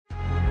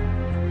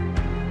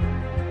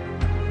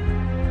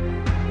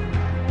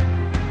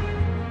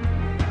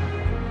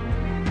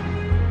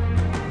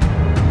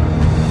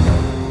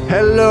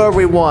Hello,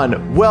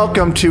 everyone.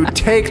 Welcome to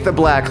Take the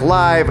Black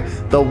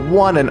Live, the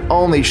one and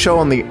only show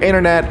on the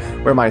internet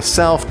where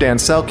myself, Dan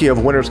Selke of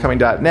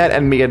winterscoming.net,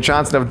 and Mia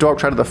Johnson of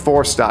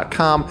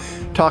darktrideoftheforce.com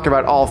talk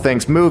about all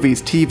things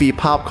movies, TV,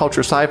 pop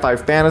culture, sci-fi,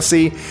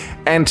 fantasy.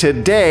 And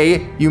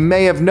today, you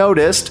may have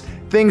noticed,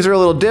 things are a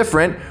little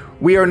different.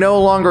 We are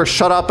no longer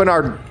shut up in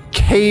our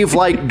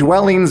cave-like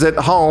dwellings at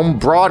home,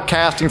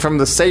 broadcasting from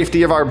the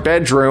safety of our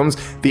bedrooms,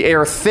 the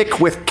air thick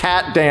with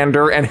cat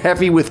dander and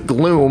heavy with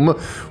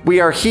gloom. We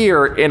are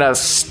here in a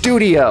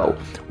studio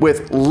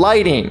with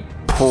lighting,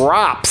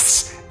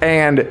 props,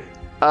 and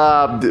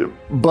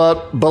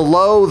but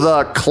below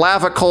the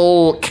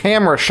clavicle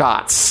camera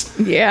shots.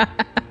 Yeah.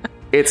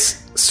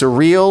 It's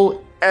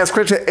surreal. As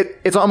Christian,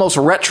 it's almost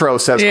retro,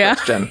 says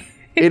Christian.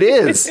 It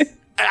is.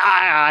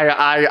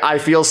 I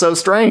feel so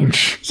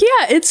strange.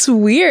 Yeah, it's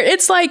weird.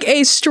 It's like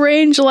a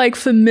strange, like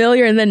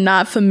familiar and then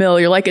not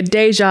familiar, like a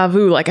deja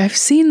vu. Like, I've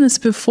seen this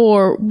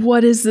before.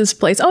 What is this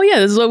place? Oh yeah,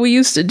 this is what we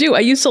used to do.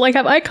 I used to like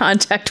have eye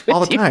contact with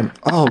all the time.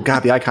 Oh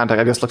god, the eye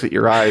contact. I just looked at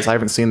your eyes. I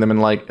haven't seen them in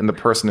the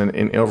person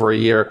in over a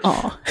year.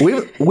 Oh,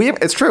 we've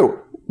it's true.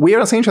 We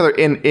haven't seen each other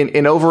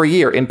in over a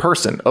year, in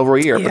person, over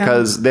a year,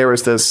 because there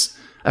was this.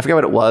 I forget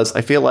what it was.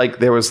 I feel like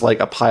there was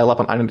like a pile up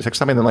on item detect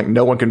something, and like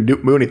no one can do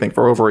anything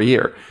for over a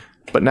year.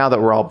 But now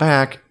that we're all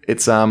back,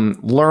 it's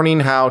learning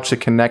how to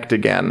connect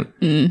again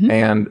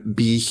and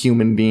be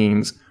human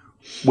beings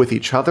with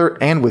each other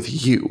and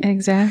with you.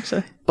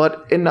 Exactly.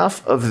 But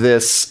enough of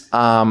this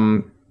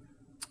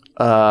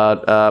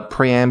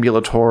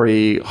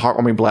preambulatory,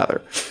 heartwarming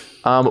blather.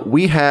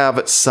 We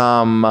have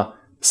some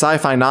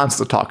sci-fi nonsense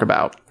to talk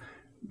about.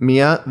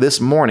 Mia, this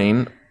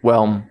morning,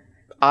 well,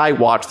 I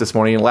watched this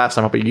morning, and last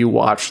time probably you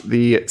watched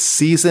the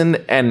series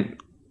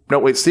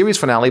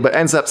finale, but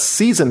ends up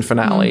season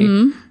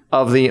finale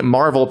of the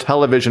Marvel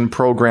television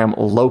program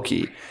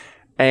Loki.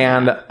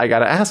 And I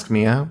gotta ask,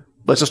 Mia,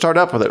 let's just start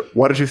up with it.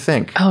 What did you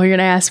think? Oh, you're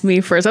gonna ask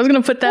me first. I was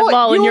gonna put that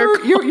ball in your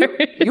court. You're the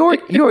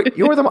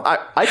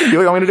I can do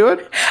it. You want me to do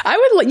it? I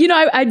would,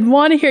 I'd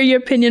want to hear your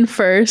opinion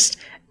first,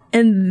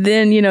 and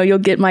then, you'll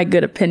get my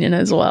good opinion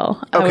as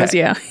well.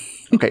 Okay.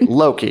 Okay,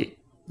 Loki,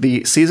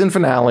 the season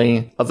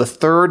finale of the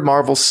third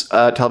Marvel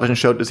television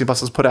show Disney Plus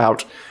has put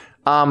out.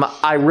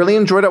 I really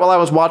enjoyed it while I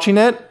was watching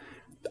it.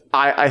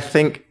 I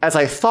think as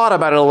I thought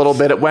about it a little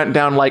bit, it went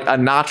down like a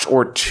notch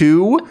or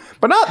two,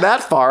 but not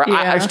that far.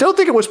 Yeah. I still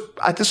think it was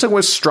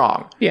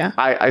strong. Yeah.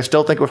 I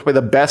still think it was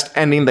probably the best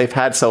ending they've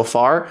had so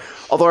far.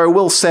 Although I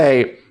will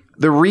say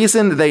the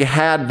reason they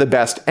had the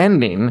best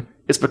ending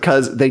is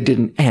because they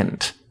didn't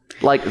end.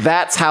 Like,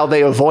 that's how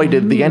they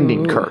avoided the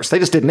ending curse. They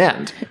just didn't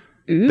end.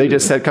 They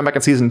just said, come back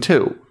in season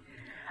 2.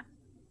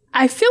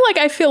 I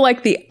feel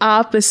like the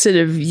opposite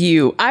of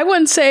you. I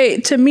wouldn't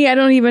say, to me, I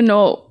don't even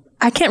know.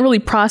 I can't really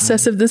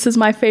process if this is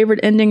my favorite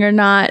ending or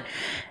not.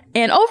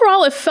 And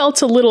overall, it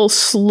felt a little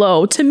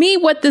slow. To me,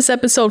 what this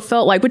episode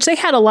felt like, which they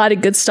had a lot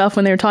of good stuff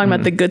when they were talking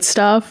about the good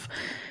stuff,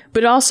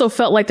 but it also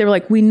felt like they were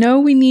like, we know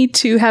we need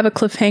to have a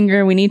cliffhanger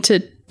and we need to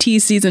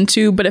tease season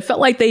 2, but it felt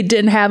like they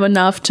didn't have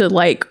enough to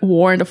like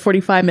warrant a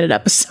 45-minute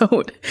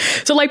episode.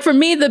 So like for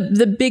me,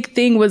 the big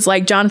thing was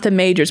like Jonathan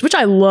Majors, which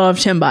I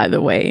loved him, by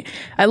the way.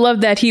 I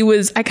loved that he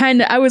was,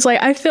 I was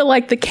like, I feel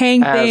like the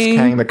Kang thing. As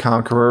Kang the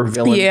Conqueror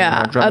villain.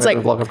 Yeah. I was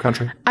like,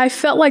 Country. I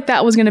felt like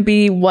that was going to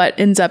be what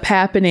ends up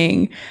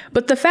happening.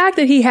 But the fact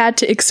that he had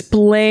to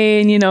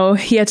explain,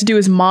 he had to do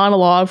his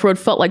monologue for what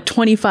felt like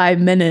 25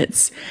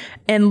 minutes.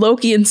 And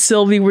Loki and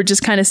Sylvie were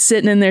just kind of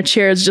sitting in their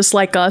chairs just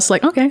like us,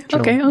 like, okay.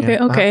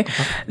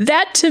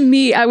 That to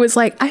me, I was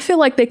like, I feel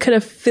like they could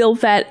have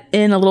filled that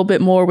in a little bit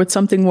more with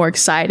something more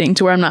exciting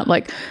to where I'm not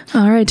like,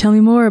 all right, tell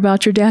me more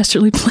about your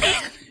dastardly plan.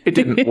 It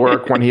didn't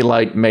work when he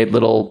like made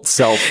little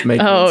self-making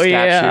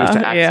statues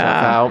to act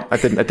stuff out.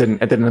 It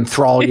didn't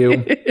enthrall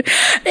you.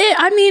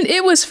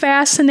 It was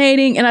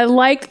fascinating, and I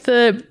liked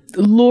the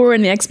lore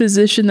and the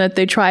exposition that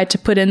they tried to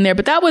put in there.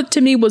 But that to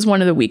me was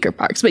one of the weaker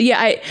parts. But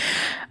yeah,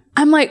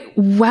 I'm like,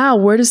 wow,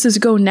 where does this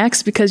go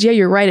next? Because yeah,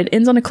 you're right. It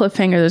ends on a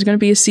cliffhanger. There's going to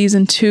be a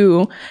season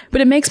 2,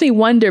 but it makes me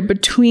wonder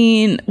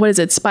between, what is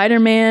it?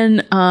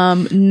 Spider-Man,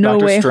 No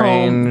Way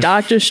Home,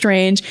 Doctor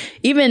Strange,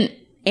 even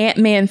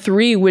Ant-Man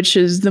 3, which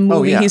is the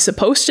movie he's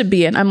supposed to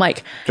be in. I'm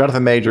like,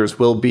 Jonathan Majors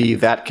will be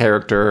that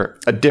character,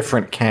 a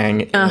different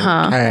Kang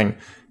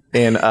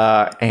in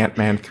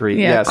Ant-Man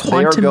 3. Yeah, yes,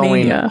 they are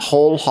going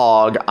whole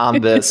hog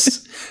on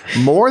this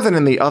more than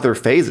in the other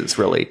phases,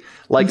 really.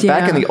 Like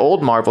back in the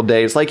old Marvel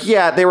days, like,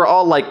 they were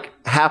all like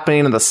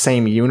happening in the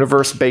same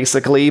universe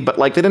basically, but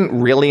like they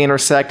didn't really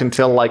intersect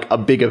until like a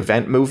big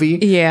event movie.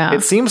 Yeah.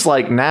 It seems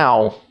like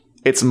now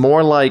it's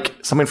more like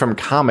something from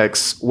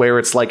comics where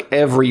it's like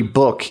every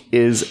book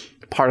is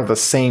part of the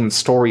same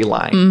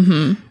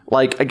storyline.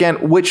 Like,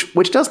 again,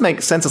 which does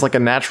make sense as like a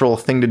natural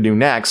thing to do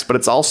next, but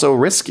it's also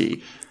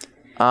risky.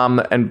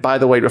 And by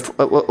the way, I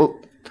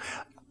want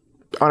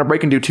to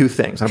break and do two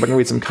things. I'm going to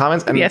read some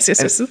comments and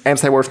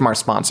say a word from our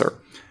sponsor.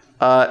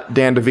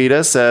 Dan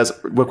DeVita says,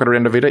 Wickwriter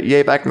Dan DeVita,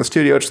 yay, back in the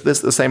studio. It's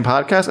the same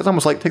podcast. It's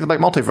almost like Take the Back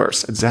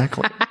Multiverse.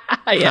 Exactly.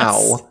 Yes.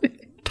 How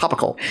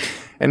topical.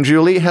 And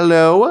Julie,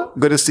 hello.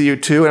 Good to see you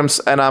too.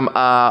 And I'm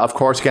of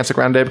course, you can't stick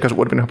around today because it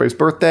would have been her baby's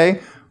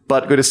birthday.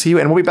 But good to see you.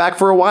 And we'll be back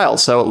for a while.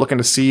 So looking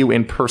to see you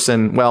in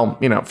person. Well,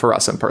 for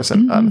us in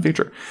person in the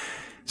future.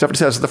 Stephanie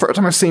says, the first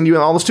time I've seen you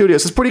in all the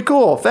studios. It's pretty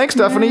cool. Thanks,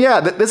 Stephanie. Yeah,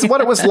 this is what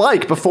it was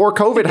like before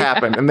COVID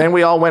happened. And then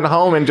we all went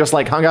home and just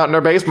hung out in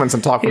our basements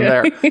and talked from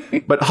there.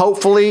 But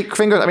hopefully,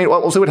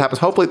 we'll see what happens.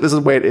 Hopefully this is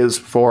the way it is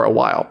for a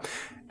while.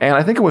 And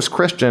I think it was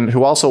Christian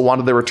who also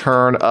wanted the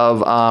return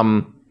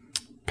of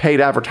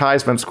paid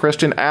advertisements.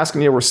 Christian,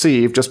 asking you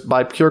receive, just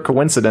by pure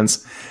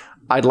coincidence,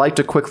 I'd like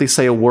to quickly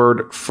say a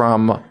word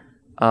from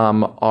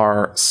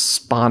our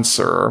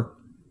sponsor,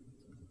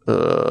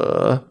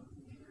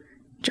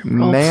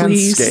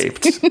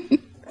 Manscaped.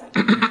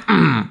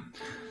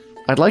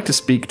 I'd like to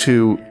speak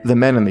to the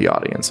men in the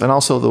audience and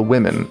also the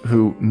women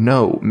who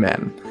know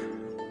men.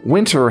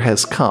 Winter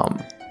has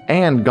come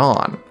and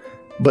gone,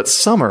 but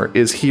summer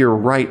is here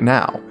right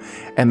now,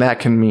 and that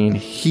can mean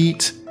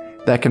heat,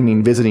 that can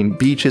mean visiting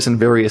beaches in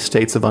various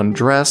states of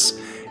undress,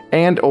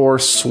 and or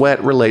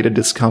sweat-related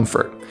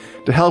discomfort.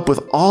 To help with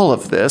all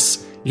of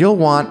this, you'll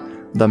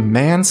want the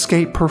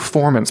Manscaped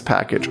Performance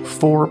Package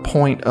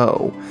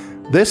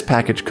 4.0. This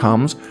package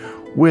comes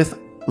with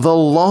the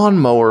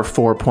Lawnmower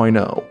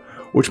 4.0,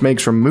 which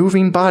makes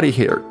removing body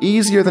hair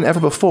easier than ever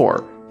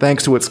before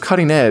thanks to its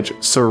cutting-edge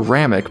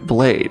ceramic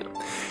blade.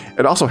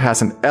 It also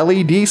has an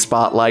LED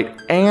spotlight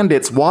and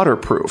it's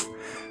waterproof.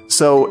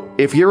 So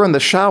if you're in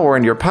the shower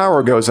and your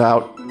power goes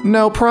out,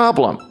 no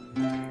problem.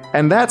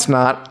 And that's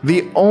not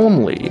the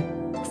only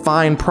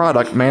fine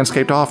product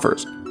Manscaped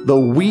offers. The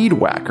Weed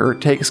Whacker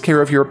takes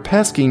care of your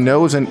pesky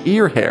nose and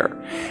ear hair.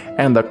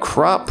 And the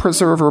Crop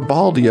Preserver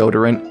Ball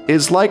Deodorant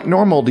is like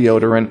normal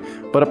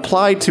deodorant, but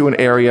applied to an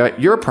area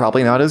you're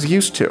probably not as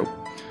used to.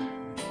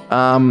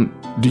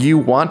 Do you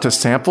want to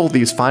sample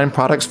these fine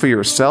products for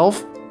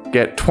yourself?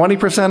 Get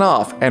 20%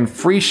 off and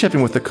free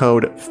shipping with the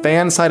code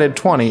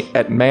FANSIDED20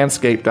 at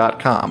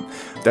manscaped.com.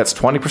 That's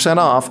 20%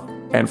 off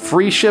and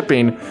free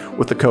shipping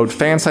with the code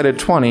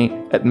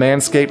FANSIDED20 at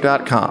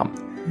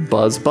manscaped.com.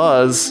 Buzz,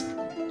 buzz.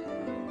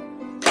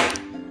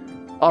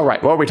 All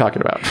right, what are we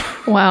talking about?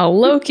 Wow,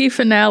 Loki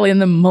finale in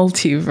the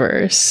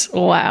multiverse.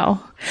 Wow.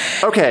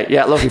 Okay,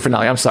 yeah, Loki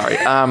finale. I'm sorry.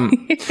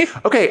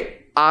 Okay,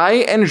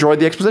 I enjoyed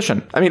the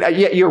exposition. Yeah,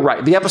 you're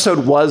right. The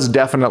episode was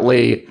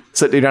definitely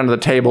sitting down at the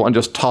table and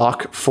just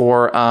talk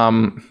for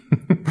and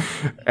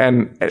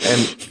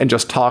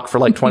just talk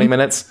for 20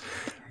 minutes.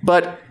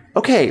 But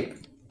okay,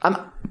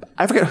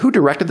 I forget who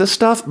directed this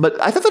stuff,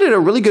 but I thought they did a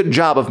really good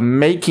job of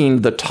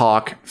making the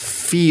talk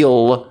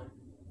feel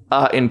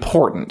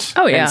important.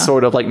 Oh, yeah. And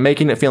sort of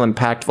making it feel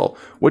impactful,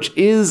 which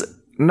is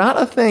not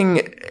a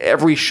thing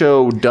every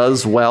show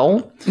does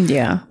well.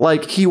 Yeah.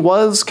 He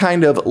was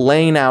kind of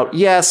laying out,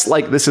 yes,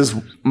 this is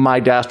my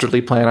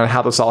dastardly plan on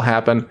how this all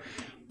happened.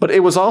 But it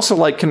was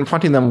also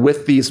confronting them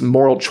with these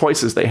moral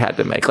choices they had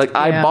to make.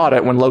 I bought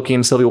it when Loki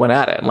and Sylvie went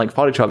at it and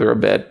fought each other a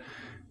bit.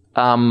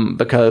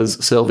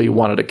 Because Sylvie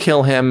wanted to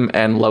kill him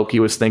and Loki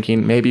was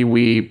thinking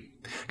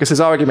because his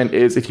argument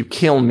is if you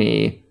kill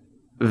me,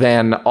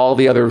 then all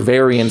the other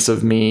variants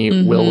of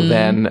me will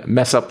then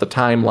mess up the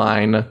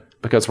timeline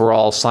because we're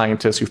all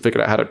scientists who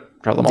figured out how to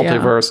travel the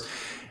multiverse.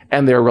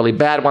 And there are really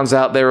bad ones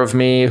out there of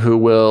me who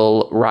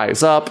will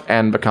rise up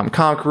and become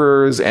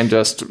conquerors and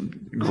just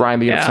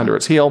grind the universe under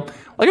its heel.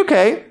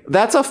 Okay,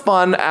 that's a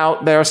fun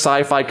out there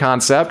sci-fi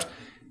concept.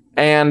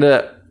 And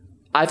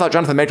I thought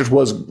Jonathan Majors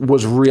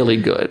was really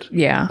good.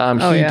 Yeah.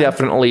 He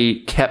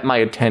definitely kept my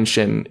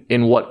attention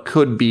in what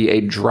could be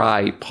a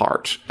dry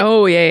part.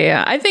 Oh,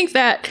 yeah. I think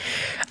that,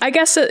 I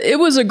guess it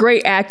was a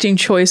great acting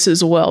choice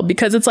as well,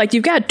 because it's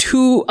you've got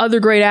two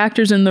other great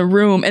actors in the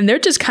room and they're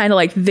just kind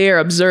of there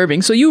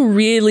observing. So you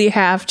really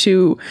have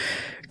to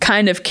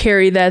kind of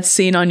carry that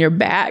scene on your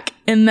back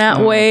in that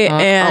way.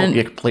 And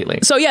yeah, completely.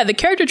 So yeah, the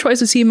character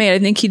choices he made, I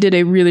think he did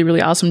a really,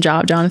 really awesome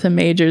job. Jonathan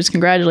Majors,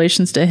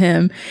 congratulations to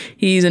him.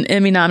 He's an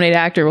Emmy nominated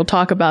actor. We'll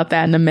talk about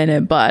that in a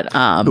minute, but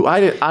who I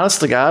did,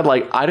 honest to God,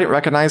 I didn't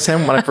recognize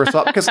him when I first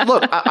saw it because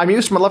look, I'm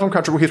used to my Love and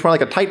Country where he's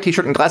wearing a tight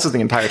t-shirt and glasses the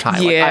entire time.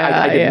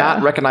 I did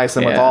not recognize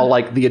him with all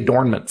the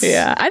adornments.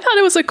 Yeah, I thought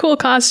it was a cool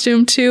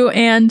costume too,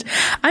 and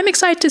I'm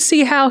excited to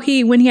see how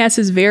when he has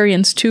his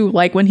variants too,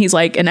 when he's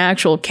an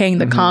actual King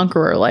the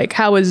Conqueror,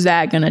 how is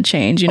that going to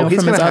change? From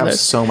his others.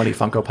 So many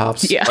Funko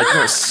Pops. Yeah.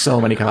 There's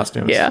so many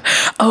costumes. Yeah.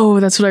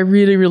 Oh, that's what I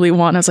really, really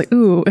want. I was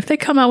ooh, if they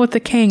come out with the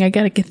King, I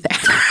got to get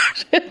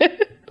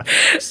that.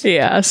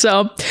 Yeah.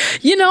 So,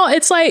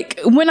 it's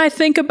when I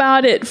think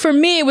about it, for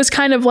me, it was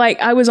kind of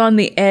I was on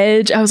the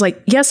edge. I was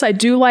yes, I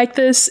do like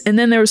this. And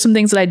then there were some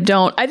things that I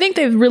don't. I think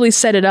they've really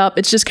set it up.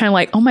 It's just kind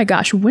of oh my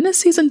gosh, when is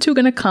season 2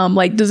 going to come?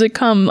 Does it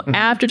come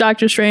after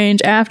Doctor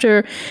Strange,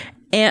 after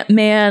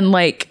Ant-Man?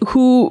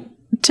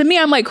 To me,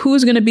 I'm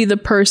who's going to be the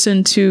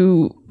person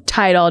to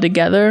tie it all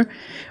together?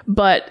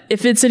 But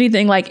if it's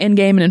anything like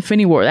Endgame and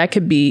Infinity War, that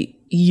could be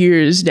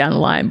years down the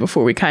line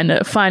before we kind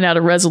of find out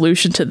a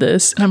resolution to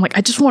this. And I'm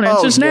I just want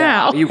answers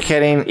now. Are you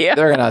kidding? Yeah.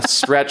 They're going to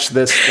stretch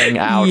this thing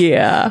out.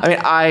 Yeah.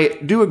 I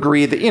do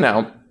agree that,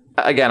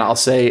 again, I'll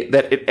say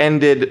that it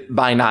ended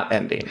by not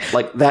ending.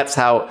 Like, that's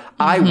how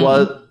I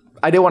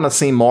did want to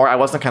see more. I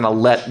wasn't kind of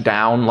let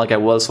down like I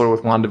was sort of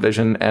with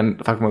WandaVision and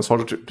the Falcon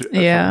Soldier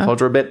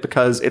a bit,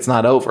 because it's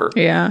not over.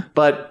 Yeah.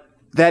 But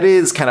that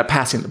is kind of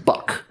passing the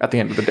buck at the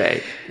end of the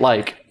day.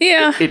 Like,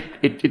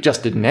 it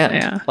just didn't end.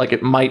 Yeah. Like,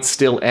 it might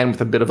still end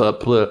with a bit of a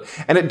plug.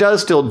 And it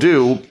does still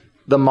do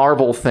the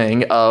Marvel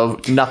thing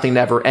of nothing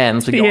ever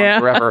ends. We go on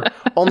forever.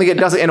 Only it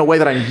does it in a way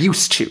that I'm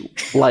used to.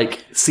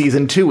 Like,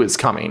 season 2 is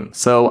coming.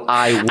 So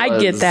I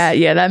get that.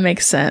 Yeah, that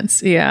makes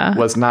sense. Yeah.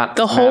 Was not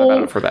the mad whole,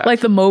 about it for that.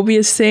 like the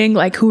Mobius thing,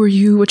 like, who are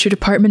you? What's your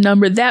department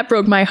number? That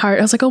broke my heart.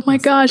 I was like, oh my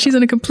gosh, she's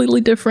in a completely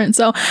different.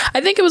 So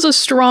I think it was a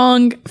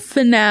strong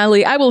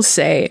finale. I will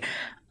say,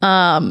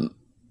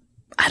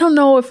 I don't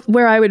know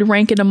where I would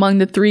rank it among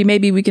the 3.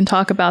 Maybe we can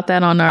talk about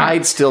that on our...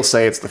 I'd still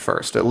say it's the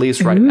first, at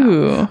least right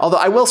now. Although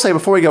I will say,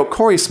 before we go,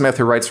 Corey Smith,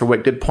 who writes for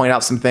Wick, did point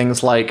out some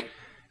things like...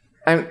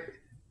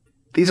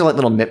 these are like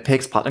little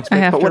nitpicks, plot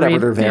nitpicks, but whatever,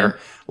 they're there.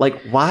 Yeah.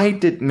 Like, why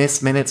did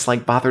Miss Minutes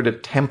like bother to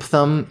tempt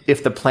them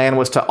if the plan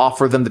was to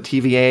offer them the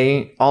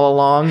TVA all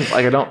along?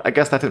 Like, I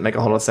guess that didn't make a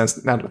whole lot of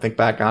sense now to think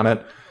back on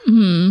it.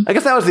 Mm-hmm. I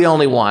guess that was the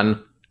only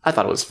one. I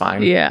thought it was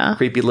fine. Yeah.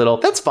 Creepy little...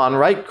 That's fun,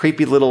 right?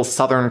 Creepy little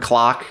southern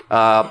clock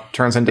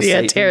turns into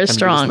Satan. Tara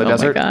Strong. In the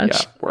desert. My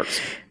gosh. Yeah,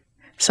 works.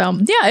 So,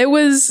 yeah, it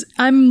was...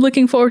 I'm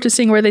looking forward to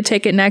seeing where they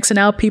take it next. And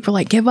now people are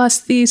like, give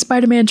us the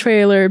Spider-Man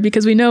trailer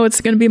because we know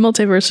it's going to be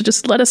multiverse. So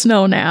just let us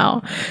know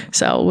now.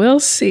 So we'll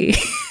see.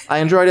 I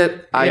enjoyed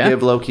it. I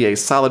give Loki a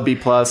solid B+. I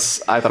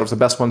thought it was the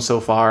best one so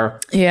far.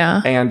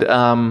 Yeah. And,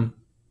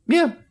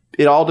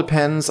 it all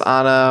depends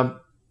on...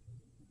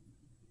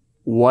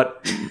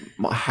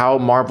 how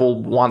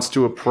Marvel wants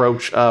to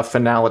approach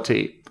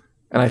finality.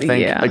 And I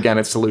think, again,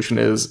 its solution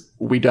is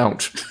we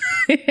don't.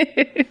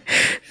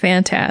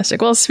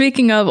 Fantastic. Well,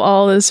 speaking of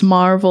all this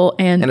Marvel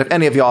and if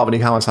any of y'all have any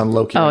comments on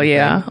Loki,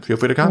 feel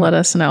free to comment. Let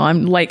us know.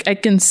 I'm like, I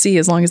can see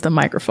as long as the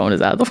microphone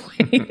is out of the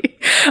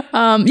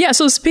way.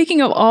 So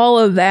speaking of all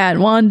of that,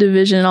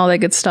 WandaVision and all that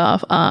good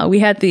stuff, we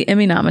had the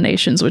Emmy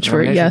nominations, which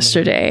were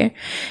yesterday.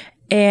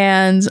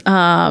 And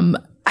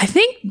I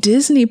think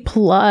Disney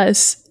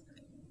Plus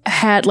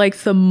had like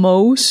the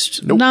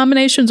most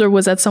nominations, or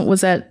was that someone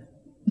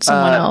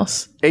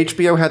else?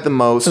 HBO had the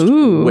most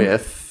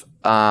with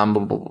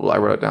I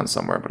wrote it down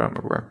somewhere, but I don't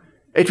remember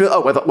where.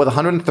 HBO with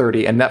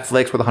 130 and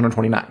Netflix with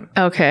 129.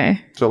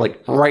 Okay. So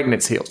like right in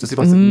its heels. Disney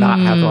Plus did not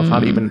have those,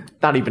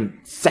 not even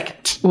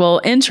second. Well,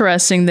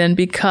 interesting then,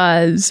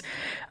 because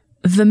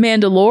The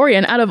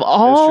Mandalorian, out of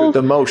all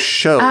the most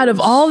shows, out of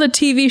all the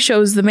TV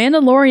shows, The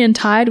Mandalorian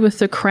tied with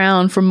The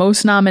Crown for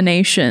most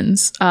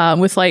nominations,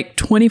 with like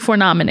 24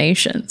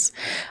 nominations.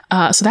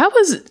 So that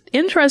was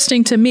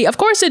interesting to me. Of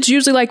course, it's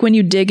usually like when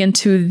you dig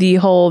into the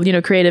whole,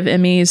 creative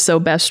Emmys, so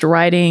best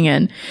writing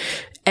and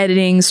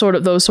editing,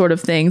 those sort of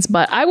things.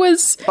 But I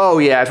was... Oh,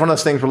 yeah. It's one of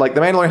those things where like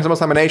The Mandalorian has the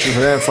most nominations,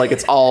 and then it's like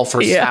it's all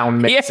for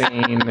sound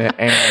mixing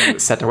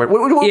and set to which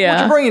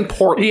are very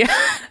important. Yeah.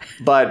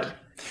 But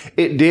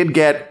it did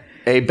get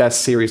a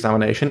Best Series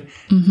nomination.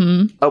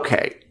 Mm-hmm.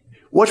 Okay.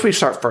 What should we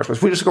start first?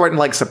 Should we just go right into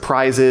like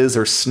surprises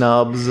or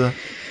snubs?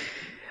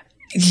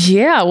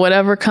 Yeah,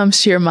 whatever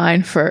comes to your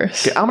mind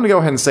first. Okay, I'm going to go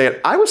ahead and say it.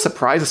 I was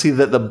surprised to see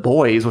that The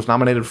Boys was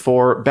nominated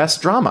for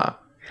Best Drama.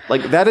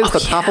 Like, that is the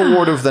top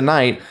award of the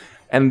night.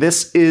 And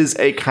this is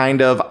a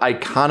kind of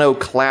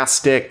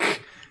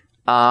iconoclastic,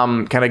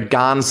 kind of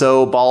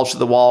gonzo, balls to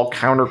the wall,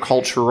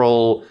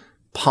 countercultural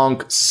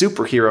punk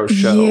superhero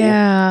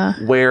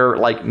show where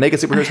like naked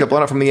superheroes get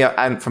blown up from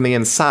the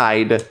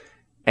inside,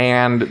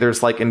 and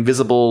there's like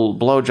invisible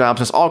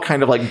blowjobs. It's all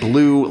kind of like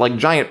blue, like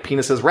giant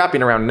penises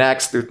wrapping around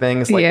necks through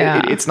things. Like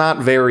it's not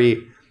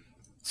very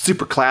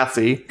super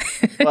classy,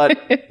 but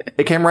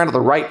it came around at the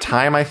right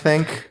time. I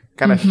think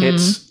kind of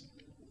hits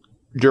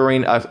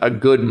during a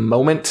good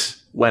moment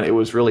when it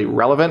was really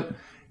relevant,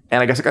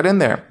 and I guess it got in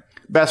there.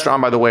 Best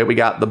drama, by the way, we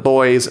got The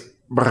Boys,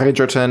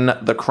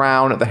 Bridgerton, The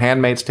Crown, The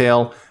Handmaid's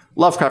Tale,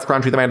 Lovecraft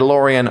Country, The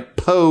Mandalorian,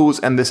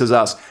 Pose, and This Is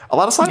Us. A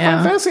lot of sci-fi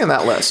and fantasy on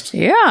that list.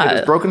 Yeah. It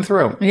was broken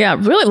through. Yeah,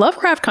 really,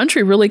 Lovecraft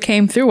Country really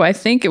came through. I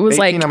think it was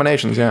 18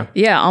 nominations,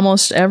 Yeah,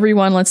 almost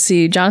everyone. Let's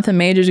see. Jonathan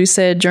Majors, you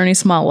said, Journey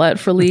Smollett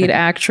for lead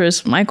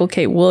actress, Michael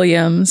K.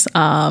 Williams,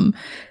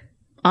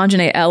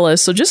 Anjanae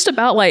Ellis. So just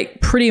about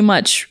like pretty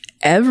much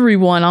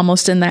everyone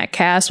almost in that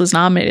cast was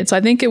nominated. So I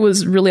think it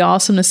was really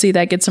awesome to see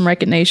that get some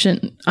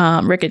recognition.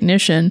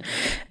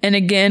 And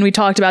again, we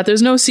talked about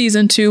there's no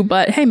season 2,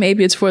 but hey,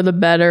 maybe it's for the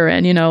better.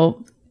 And,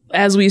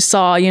 as we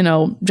saw,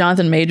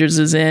 Jonathan Majors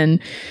is in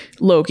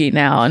Loki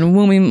now, and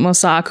Wumi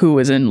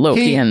Masaku is in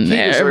Loki, he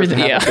everything.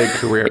 He had a big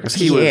career because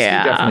he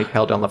definitely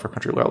held down Lovecraft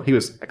Country well. He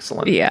was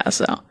excellent. Yeah,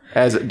 so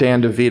as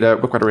Dan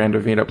DeVita,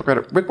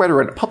 Rick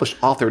Writer and published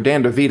author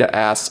Dan DeVita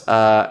asks,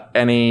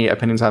 any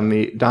opinions on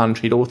the Don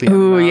Cheadle theme?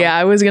 Ooh, yeah,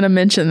 I was going to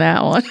mention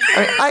that one.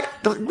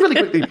 Really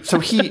quickly.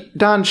 So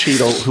Don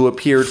Cheadle, who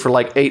appeared for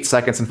like 8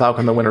 seconds in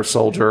Falcon the Winter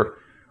Soldier,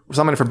 was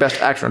nominated for Best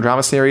Action or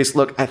Drama Series.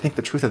 Look, I think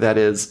the truth of that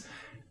is,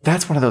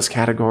 that's one of those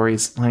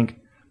categories, like,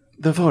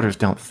 the voters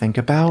don't think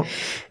about.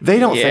 They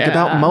don't think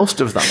about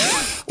most of them.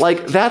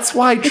 Like, that's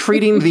why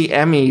treating the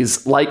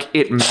Emmys like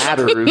it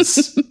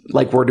matters,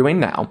 like we're doing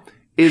now,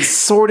 is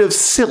sort of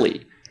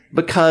silly.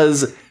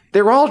 Because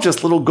they're all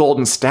just little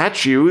golden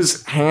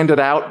statues handed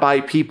out by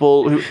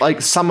people who,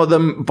 like, some of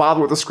them bother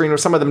with the screen or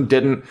some of them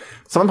didn't.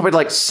 Some probably,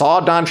 like,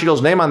 saw Don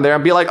Cheadle's name on there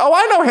and be like, oh,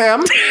 I know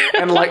him.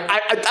 And, like,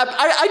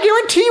 I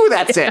guarantee you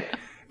that's it.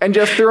 And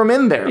just threw him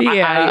in there.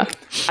 Yeah.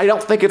 I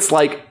don't think it's,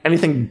 like,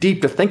 anything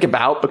deep to think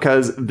about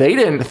because they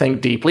didn't think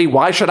deeply.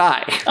 Why should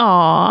I?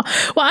 Aw.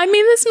 Well, I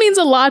mean, this means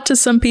a lot to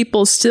some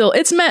people still.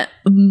 It's meant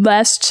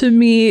less to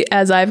me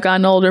as I've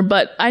gotten older,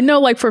 but I know,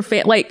 like, for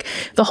like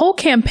the whole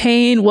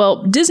campaign,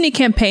 well, Disney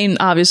campaigned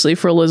obviously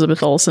for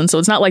Elizabeth Olsen, so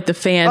it's not like the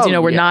fans,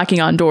 were knocking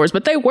on doors,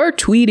 but they were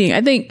tweeting.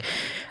 I think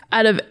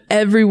out of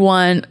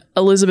everyone,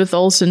 Elizabeth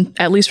Olsen,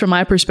 at least from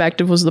my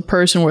perspective, was the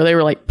person where they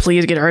were like,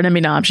 please get her an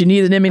Emmy nom. She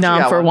needs an Emmy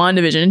nom for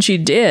WandaVision. And she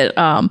did.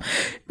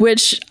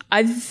 Which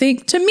I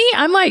think, to me,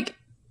 I'm like,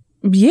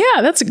 yeah,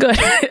 that's good.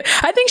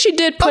 I think she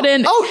did put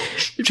in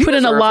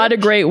a lot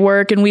of great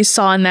work. And we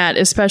saw in that,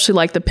 especially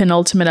like the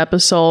penultimate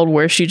episode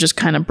where she just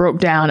kind of broke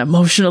down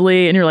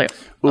emotionally. And you're like,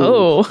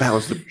 oh, that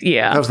was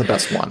the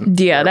best one.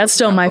 Yeah, that's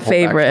still my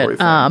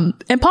favorite.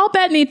 And Paul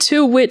Bettany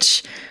too,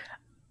 which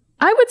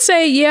I would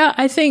say, yeah,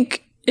 I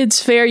think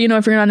it's fair, if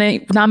you're going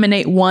to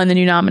nominate one, then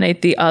you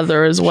nominate the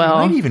other as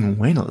well. She might even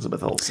win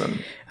Elizabeth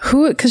Olsen.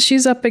 Who? Because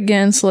she's up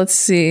against, let's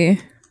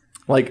see.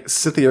 Like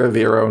Cynthia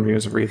Rivera and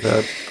Venus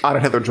Aretha, Anna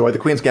Heather-Joy, The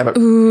Queen's Gambit.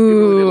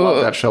 Ooh, really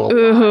love that show a lot.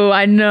 Ooh,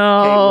 I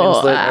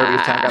know. Kate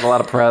Winslet got a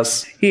lot of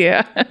press.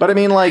 Yeah. But I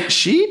mean, like,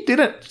 she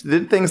did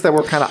things that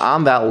were kind of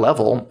on that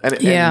level. And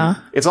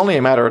it's only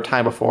a matter of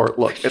time before,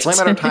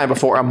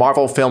 a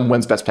Marvel film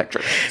wins Best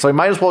Picture. So we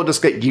might as well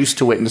just get used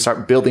to it and just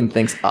start building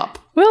things up.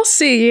 We'll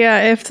see,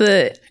 yeah, if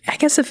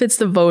it's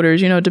the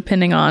voters,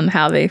 depending on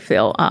how they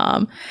feel.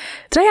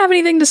 Did I have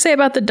anything to say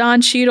about the Don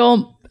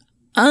Cheadle?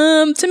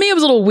 To me, it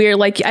was a little weird.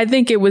 Like, I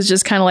think it was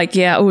just kind of like,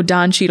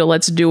 Don Cheadle,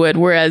 let's do it.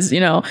 Whereas,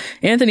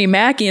 Anthony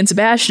Mackie and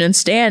Sebastian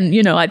Stan,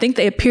 I think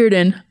they appeared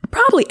in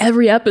probably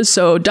every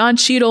episode. Don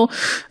Cheadle,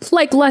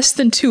 like less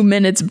than 2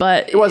 minutes,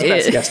 but it was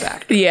best guest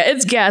actor. Yeah,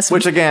 it's guest.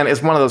 Which again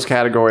is one of those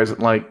categories that,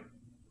 like,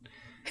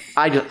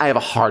 I have a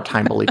hard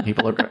time believing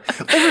people are going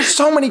to... There's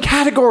so many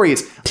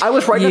categories. I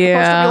was writing the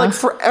post to be like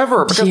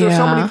forever because there's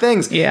so many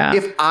things. Yeah.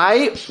 If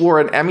I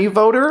were an Emmy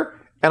voter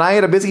and I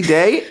had a busy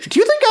day, do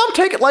you think I'm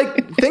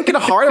thinking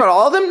hard about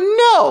all of them?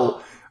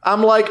 No.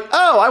 I'm like,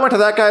 oh, I went to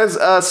that guy's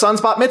son's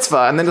bat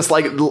mitzvah and then just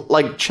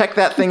like check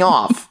that thing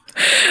off.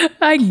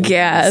 I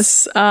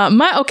guess.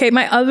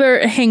 My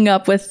other hang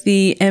up with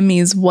the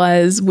Emmys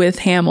was with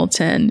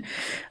Hamilton.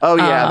 Oh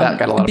yeah, that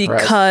got a lot of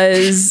press.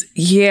 Because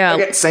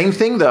okay, same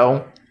thing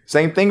though.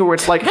 Same thing where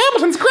it's like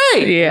Hamilton's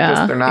great. Yeah,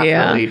 because they're not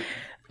really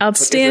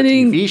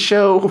outstanding TV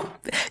show.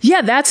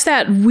 Yeah, that's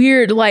that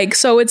weird, like,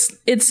 so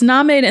it's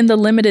nominated in the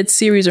limited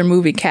series or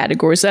movie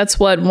categories. That's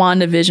what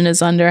WandaVision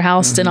is under,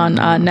 Houston on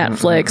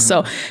Netflix.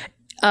 So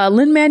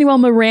Lin-Manuel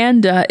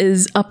Miranda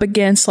is up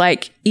against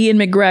like Ian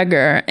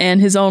McGregor and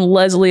his own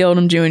Leslie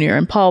Odom Jr.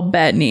 and Paul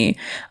Bettany.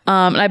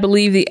 And I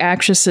believe the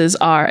actresses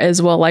are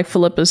as well, like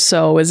Philippa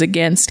So is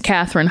against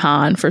Kathryn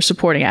Hahn for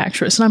supporting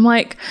actress. And I'm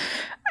like,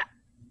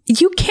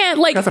 you can't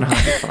like. Fun,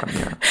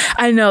 yeah.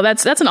 I know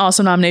that's an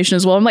awesome nomination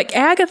as well. I'm like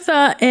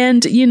Agatha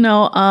and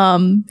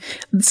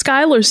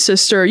Skylar's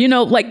sister.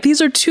 Like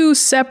these are two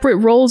separate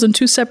roles and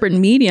two separate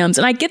mediums.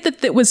 And I get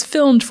that it was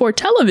filmed for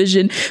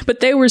television, but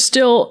they were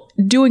still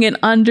doing it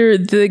under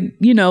the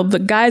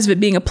guise of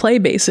it being a play,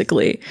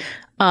 basically.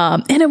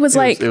 And it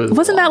wasn't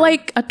that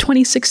like a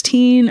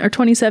 2016 or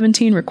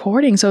 2017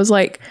 recording? So it was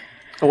like.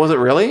 Oh, was it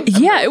really?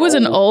 Yeah, it was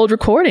an old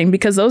recording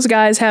because those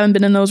guys haven't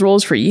been in those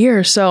roles for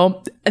years.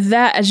 So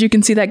that, as you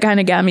can see, that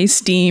kind of got me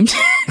steamed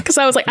because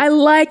I was like, I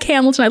like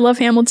Hamilton. I love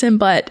Hamilton.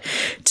 But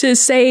to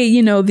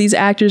say, these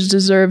actors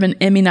deserve an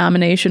Emmy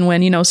nomination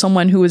when,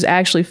 someone who is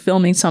actually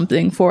filming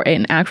something for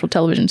an actual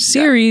television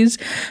series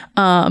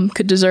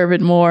could deserve it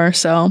more.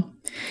 So,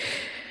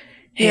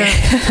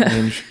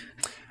 yeah.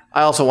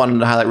 I also wanted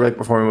to highlight really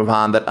before we move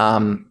on that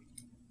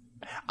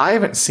I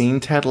haven't seen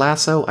Ted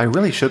Lasso. I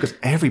really should because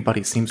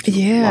everybody seems to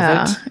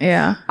love it.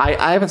 Yeah.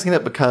 I haven't seen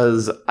it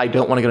because I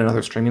don't want to get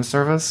another streaming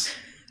service.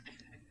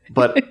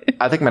 But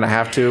I think I'm going to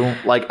have to.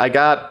 Like, I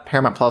got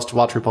Paramount Plus to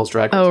watch RuPaul's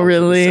Drag Race. Oh,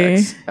 really?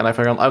 6, and I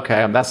figured,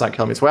 okay, that's not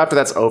killing me. So after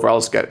that's over, I'll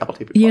just get Apple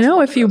TV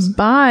Plus. If you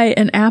buy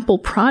an Apple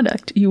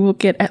product, you will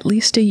get at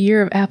least a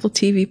year of Apple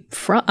TV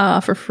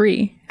for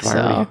free.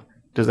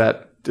 Does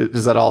that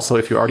also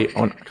if you already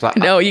own?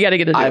 No, you got to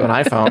get a new I have an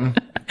iPhone.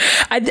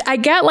 I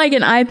got like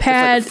an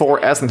iPad. It's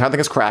like 4S and the entire thing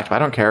is cracked, but I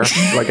don't care.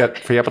 Do I get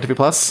free Apple TV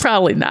Plus?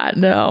 Probably not,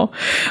 no.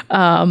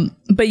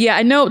 But yeah,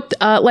 I know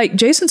like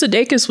Jason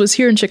Sudeikis was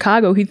here in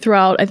Chicago. He threw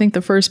out, I think,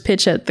 the first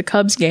pitch at the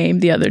Cubs game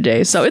the other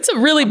day. So it's a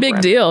really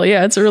big deal.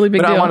 Yeah, it's a really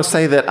big deal. But I want to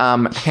say that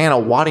Hannah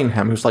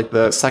Waddingham, who's like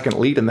the second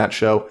lead in that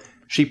show,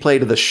 she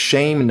played the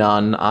shame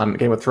nun on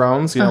Game of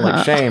Thrones.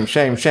 Like shame,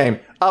 shame, shame.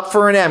 Up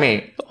for an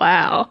Emmy.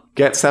 Wow.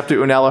 Get Septa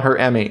Unella her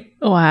Emmy.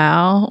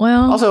 Wow.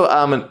 Well. Also,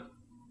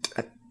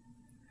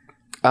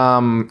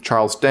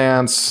 Charles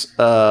Dance,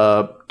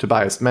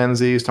 Tobias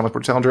Menzies, Thomas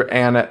Porter-Salinger,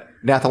 and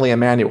Nathalie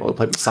Emmanuel, who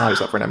played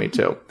Masonic, up for an Emmy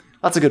too.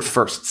 Lots of good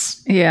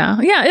firsts. Yeah.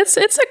 It's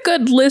a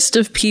good list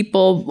of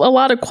people. A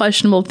lot of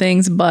questionable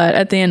things, but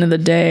at the end of the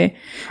day,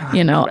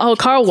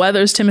 Carl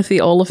Weathers, Timothy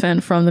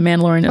Olyphant from The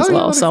Mandalorian as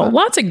well. So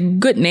lots of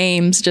good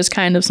names, just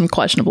kind of some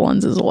questionable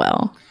ones as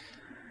well.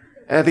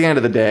 At the end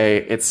of the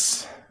day,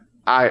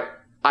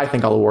 I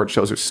think all award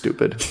shows are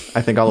stupid.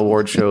 I think all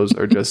award shows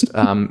are just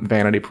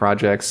vanity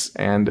projects,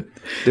 and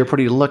they're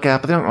pretty to look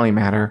at, but they don't really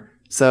matter.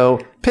 So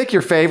pick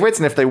your favorites,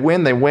 and if they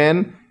win, they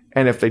win.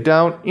 And if they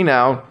don't,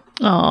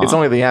 it's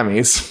only the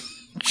Emmys.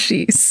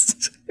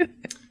 Jeez.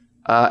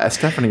 As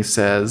Stephanie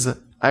says,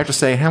 I have to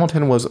say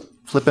Hamilton was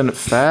flippin'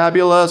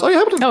 fabulous. Oh, yeah,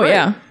 Hamilton's great.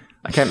 Yeah.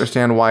 I can't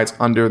understand why it's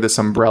under this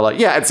umbrella.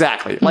 Yeah,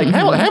 exactly. Like,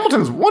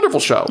 Hamilton's a wonderful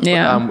show.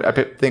 Yeah. But,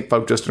 I think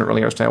folks just didn't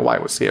really understand why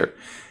it was here.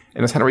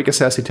 And as Henrika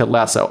says, he Ted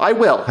Lasso. I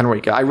will,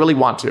 Henrika. I really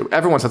want to.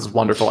 Everyone says it's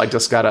wonderful. I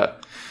just gotta...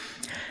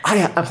 I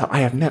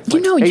have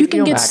Netflix, you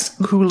can HBO get Max,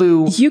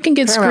 Hulu. You can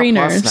get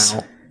Paramount screeners. Plus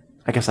now.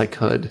 I guess I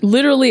could.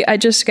 Literally, I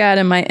just got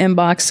in my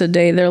inbox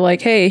today. They're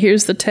like, hey,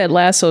 here's the Ted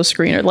Lasso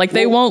screener. Like,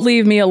 they won't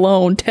leave me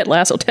alone. Ted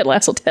Lasso, Ted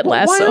Lasso, Ted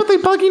Lasso. Why aren't they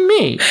bugging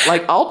me?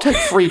 Like, I'll take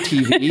free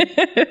TV.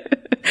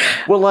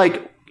 Well,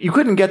 like, you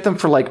couldn't get them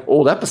for, like,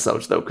 old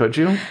episodes, though, could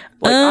you?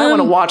 Like, I want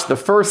to watch the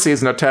first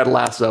season of Ted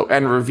Lasso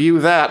and review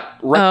that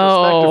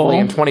retrospectively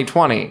in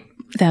 2020.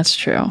 That's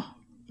true.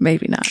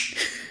 Maybe not.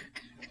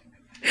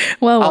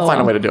 I'll find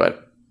a way to do it.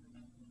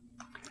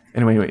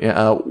 Anyway,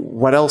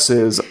 what else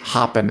is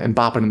hopping and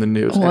bopping in the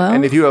news?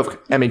 And if you have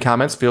Emmy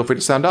comments, feel free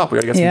to sound off. We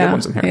got to get some good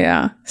ones in here.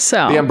 Yeah.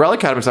 So the Umbrella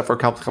Academy stuff for a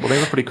couple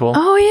things are pretty cool.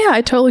 Oh yeah,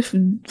 I totally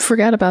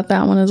forgot about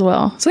that one as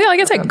well. So yeah, like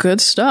I said, good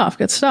stuff.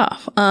 So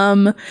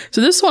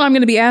this is what I'm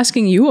going to be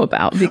asking you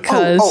about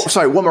because. Oh,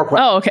 sorry. One more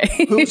question. Oh,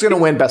 okay. Who's going to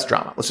win Best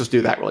Drama? Let's just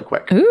do that really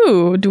quick.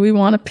 Ooh, do we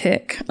want to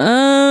pick?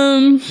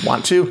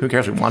 Want to? Who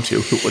cares? We want to.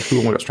 Who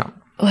will win Best Drama?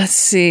 Let's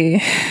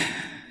see.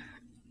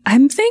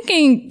 I'm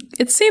thinking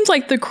it seems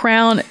like The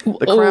Crown. The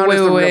Crown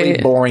is the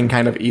really boring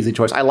kind of easy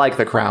choice. I like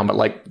The Crown, but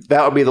like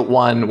that would be the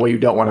one where you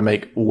don't want to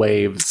make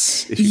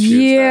waves if you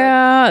choose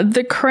that.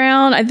 The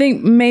Crown. I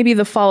think maybe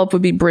the follow-up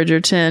would be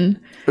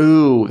Bridgerton.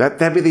 Ooh,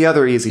 that'd be the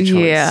other easy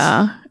choice.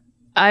 Yeah.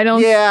 I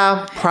don't.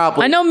 Yeah,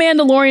 probably. I know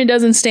Mandalorian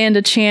doesn't stand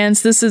a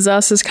chance. This Is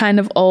Us is kind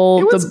of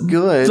old. It was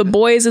good. The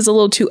Boys is a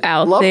little too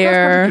out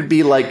there. Could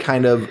be like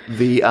kind of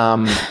the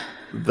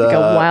like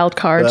a wild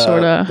card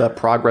sort of the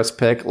progress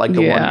pick, like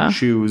the one you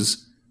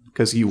choose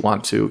because you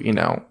want to,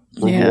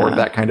 reward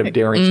that kind of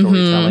daring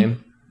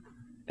storytelling.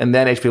 And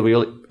then HBO will be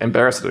really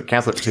embarrassed to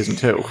cancel it for season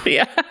 2.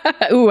 Yeah.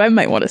 Ooh, I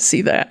might want to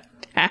see that.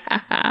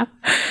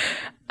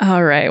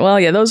 All right. Well,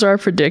 yeah, those are our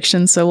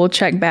predictions. So we'll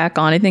check back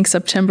on. I think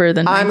September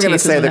the 19th. I'm going to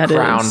say The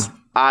Crown.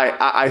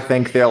 I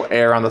think they'll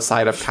err on the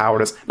side of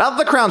cowardice. Not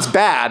that The Crown's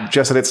bad,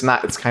 just that it's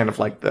not. It's kind of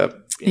like the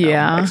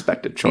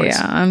expected choice.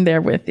 Yeah, I'm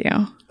there with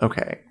you.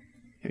 Okay.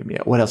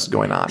 What else is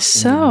going on?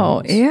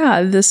 So,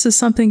 this is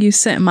something you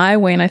sent my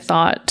way, and I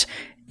thought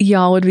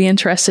y'all would be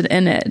interested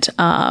in it.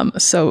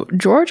 So,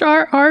 George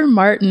R.R.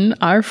 Martin,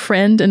 our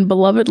friend and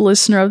beloved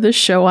listener of this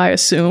show, I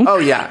assume. Oh,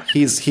 yeah.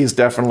 He's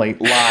definitely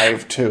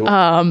live, too.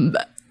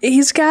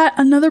 He's got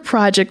another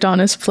project on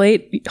his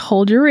plate.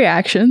 Hold your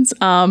reactions.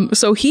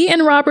 So he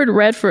and Robert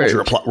Redford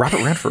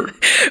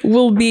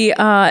will be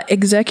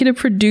executive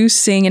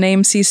producing an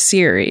AMC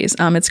series.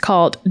 It's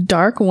called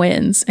Dark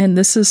Winds, and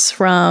this is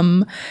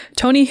from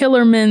Tony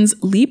Hillerman's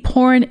Leap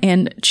Horn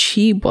and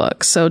Chi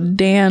book. So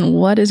Dan,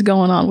 what is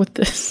going on with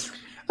this?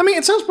 I mean,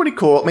 it sounds pretty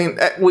cool. I mean,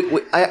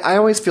 I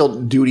always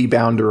feel duty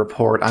bound to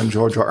report on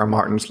George R. R.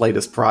 Martin's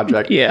latest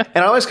project. Yeah,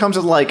 and it always comes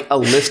with like a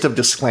list of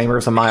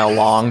disclaimers a mile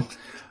long.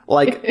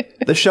 Like,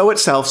 the show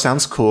itself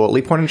sounds cool.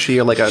 Leap Horn and Chi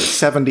are like a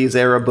 70s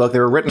era book. They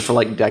were written for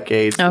like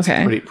decades.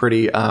 Okay.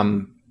 Pretty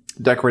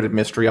decorated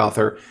mystery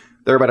author.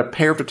 They're about a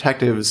pair of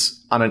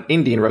detectives on an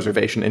Indian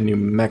reservation in New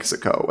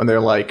Mexico. And they're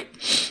like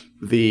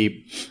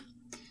the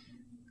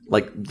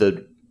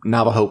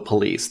Navajo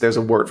police. There's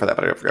a word for that,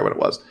 but I forget what it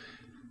was.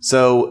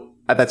 So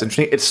that's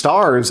interesting. It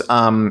stars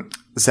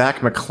Zach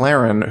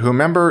McLaren, who,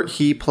 remember,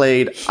 he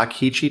played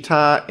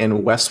Akichita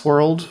in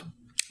Westworld.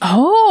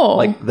 Oh,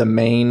 like the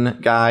main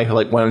guy who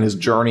like went on his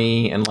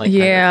journey and like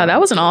that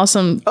was an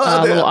awesome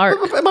little arc.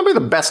 It might be the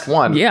best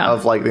one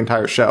of like the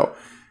entire show.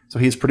 So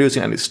he's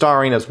producing and he's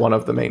starring as one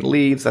of the main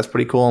leads. That's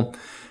pretty cool.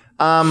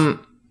 So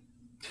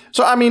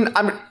I mean,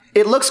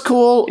 it looks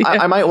cool. Yeah.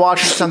 I might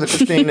watch it. It sounds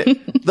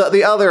interesting.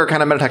 The other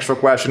kind of metatextual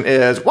question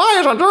is, why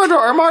isn't George R.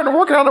 R. Martin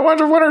working on the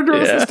Winds of Winter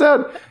doing this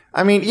instead?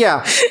 I mean,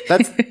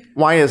 that's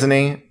why isn't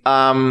he?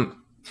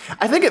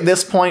 I think at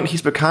this point,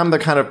 he's become the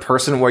kind of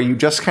person where you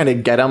just kind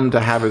of get him to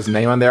have his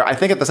name on there. I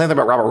think it's the same thing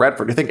about Robert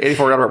Redford. Do you think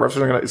 84 Robert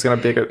Redford is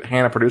going to take a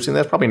hand at producing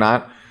this? Probably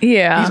not.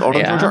 Yeah. He's older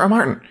than George R. R.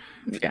 Martin.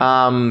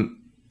 Yeah.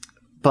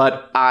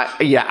 But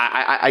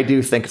I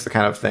do think it's the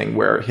kind of thing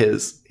where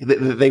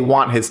they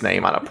want his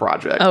name on a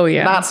project. Oh,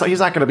 yeah. He's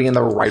not going to be in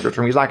the writer's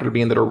room. He's not going to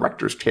be in the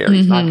director's chair.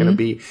 He's not going to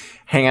be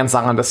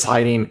hands-on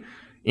deciding,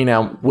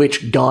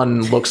 which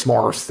gun looks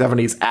more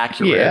 70s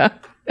accurate. Yeah.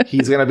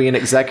 He's going to be an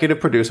executive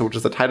producer, which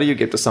is the title you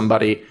give to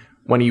somebody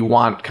when you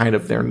want kind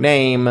of their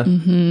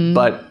name,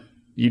 but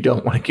you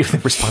don't want to give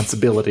them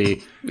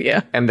responsibility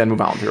and then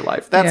move on with your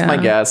life. That's my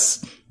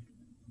guess.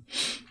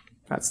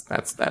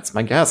 That's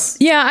my guess.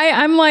 Yeah,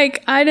 I'm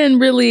like, I didn't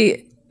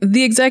really...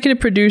 The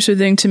executive producer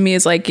thing to me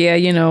is like, yeah,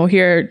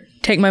 here,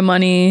 take my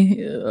money,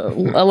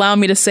 allow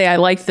me to say I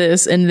like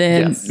this, and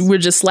then we'll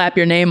just slap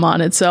your name on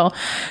it. So,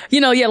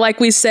 like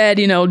we said,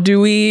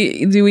 do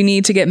we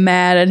need to get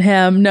mad at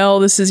him? No,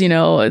 this is,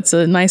 it's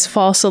a nice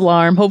false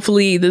alarm.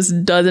 Hopefully this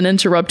doesn't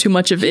interrupt too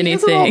much of anything.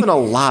 He's involved in a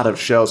lot of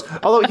shows.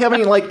 Although,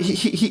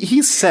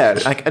 he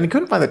said, and I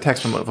couldn't find the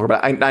text from it before,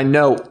 but I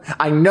know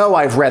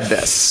I've read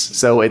this,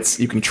 so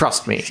you can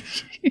trust me.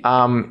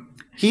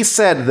 He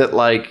said that,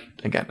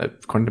 again,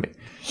 according to me,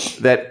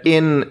 that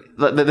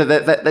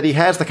that he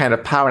has the kind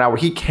of power now where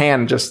he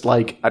can just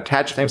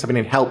attach to something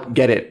and help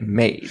get it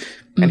made,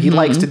 and he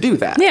likes to do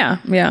that.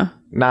 Yeah.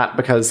 Not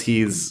because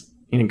he's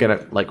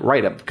gonna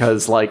write it,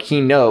 because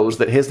he knows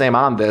that his name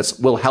on this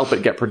will help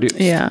it get produced.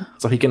 Yeah.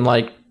 So he can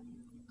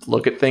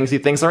look at things he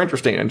thinks are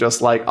interesting and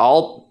just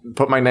I'll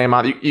put my name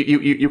on.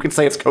 You can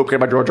say it's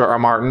co-created by George R.R.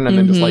 Martin, and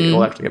then just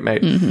it'll actually get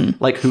made.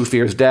 Who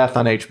Fears Death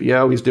on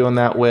HBO, he's doing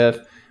that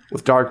with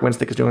Dark Winds,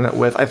 is doing that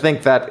with. I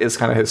think that is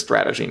kind of his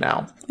strategy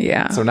now.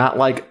 Yeah. So not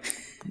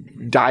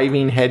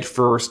diving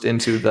headfirst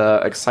into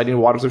the exciting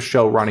waters of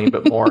show running,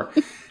 but more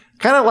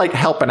kind of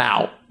helping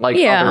out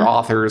other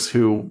authors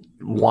who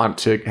want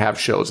to have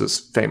shows as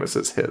famous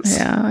as his.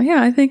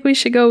 Yeah. I think we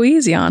should go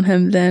easy on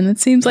him then. It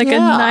seems like a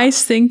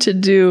nice thing to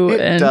do.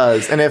 It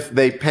does. And if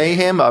they pay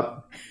him a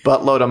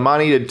buttload of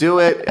money to do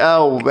it,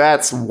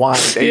 that's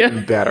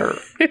even better.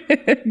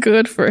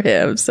 Good for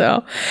him.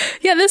 So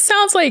this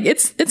sounds like it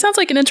sounds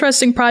like an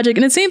interesting project,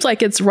 and it seems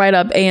like it's right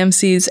up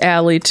AMC's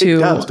alley too. It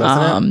does,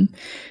 doesn't it?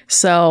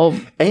 So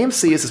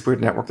AMC is this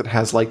weird network that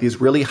has these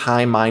really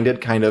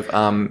high-minded kind of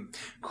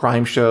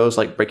crime shows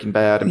like Breaking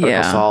Bad and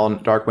Better Call Saul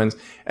and Dark Winds,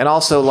 and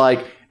also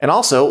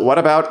what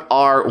about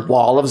our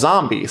Wall of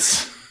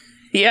Zombies?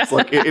 Yeah.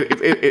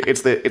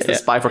 It's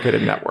this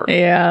bifurcated network.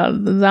 Yeah.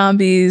 The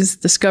zombies,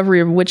 discovery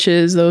of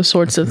witches, those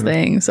sorts of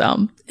things.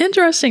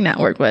 Interesting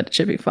network, but it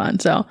should be fun.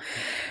 So,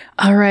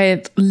 all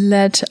right,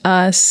 let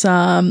us,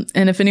 and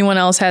if anyone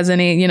else has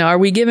any, are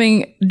we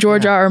giving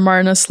George R.R.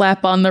 Martin a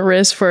slap on the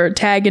wrist for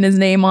tagging his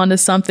name onto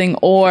something,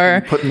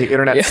 or putting the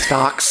internet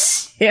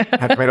stocks?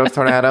 Have tomatoes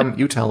thrown at him?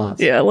 You tell us.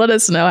 Yeah, let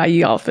us know how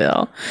you all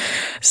feel.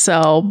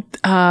 So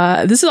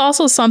this is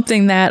also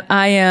something that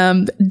I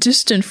am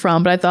distant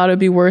from, but I thought it would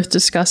be worth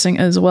discussing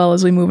as well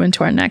as we move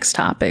into our next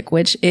topic,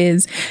 which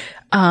is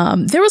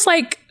there was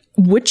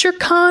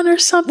WitcherCon or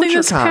something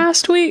this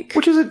past week.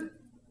 Which is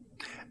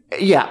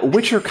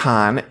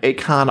WitcherCon, a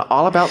con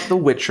all about The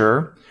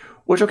Witcher.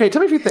 Which, okay,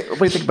 tell me what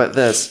do you think about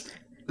this?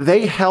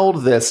 They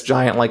held this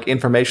giant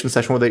information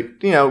session where they,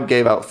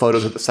 gave out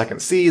photos of the second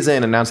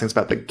season, announced things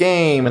about the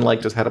game,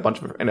 and just had a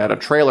bunch of, and had a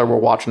trailer we're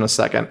watching a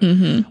second.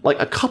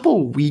 A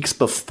couple weeks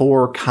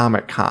before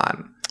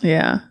Comic-Con.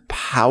 Yeah.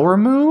 Power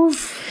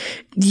move?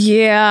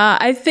 Yeah,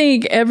 I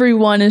think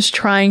everyone is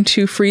trying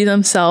to free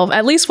themselves,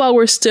 at least while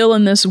we're still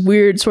in this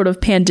weird sort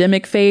of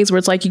pandemic phase where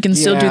it's you can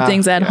still do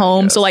things at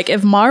home. So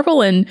if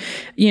Marvel and,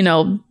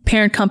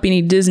 parent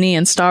company Disney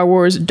and Star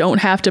Wars don't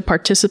have to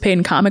participate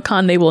in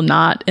Comic-Con, they will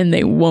not, and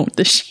they won't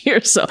this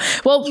year. So,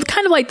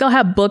 kind of they'll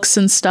have books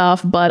and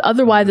stuff, but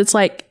otherwise it's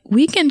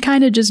we can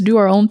kind of just do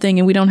our own thing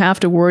and we don't have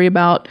to worry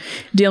about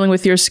dealing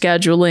with your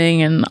scheduling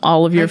and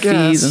all of your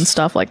fees and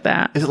stuff like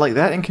that. Is it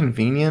that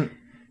inconvenient?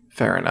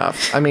 Fair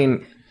enough. I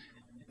mean,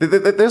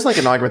 there's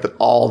an argument that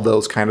all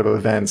those kind of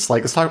events,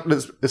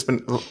 there's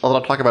been a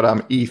lot of talk about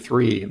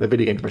E3, the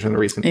video game commission in the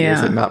recent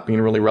years, and not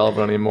being really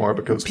relevant anymore,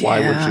 because why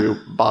would you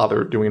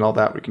bother doing all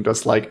that? We can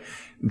just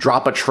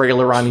drop a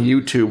trailer on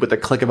YouTube with a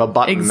click of a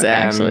button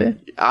and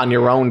on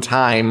your own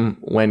time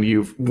when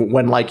your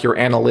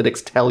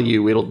analytics tell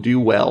you it'll do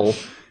well,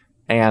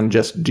 and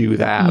just do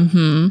that.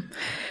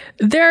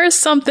 There is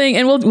something,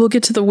 and we'll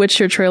get to the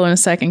Witcher trailer in a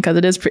second,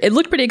 because it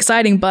looked pretty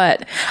exciting,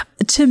 but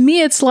to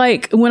me it's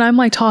when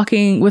I'm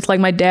talking with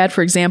my dad,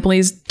 for example,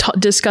 he's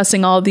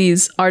discussing all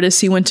these artists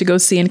he went to go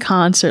see in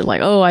concert,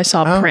 I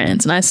saw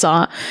Prince, and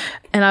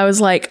I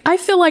was I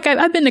feel like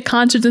I've been to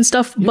concerts and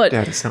stuff, Your but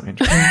dad is so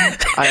interesting.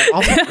 I have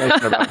all the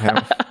information about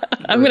him.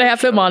 I'm going to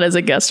have him on as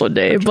a guest one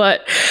day,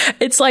 but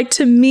it's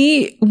to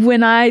me,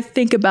 when I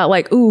think about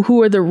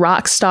who are the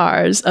rock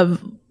stars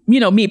of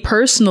me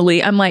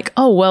personally, I'm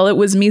it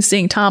was me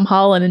seeing Tom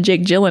Holland and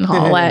Jake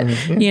Gyllenhaal at,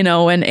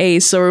 an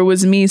Ace, or it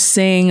was me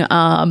seeing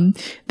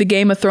the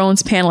Game of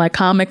Thrones panel at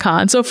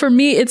Comic-Con. So for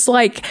me, it's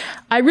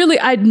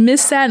I'd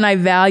miss that, and I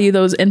value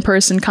those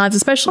in-person cons,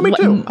 especially. Me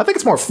too. I think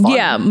it's more fun.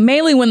 Yeah,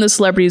 mainly when the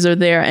celebrities are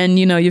there, and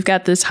you've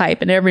got this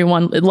hype, and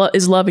everyone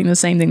is loving the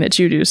same thing that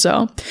you do.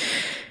 So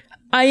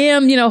I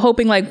am,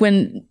 hoping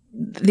when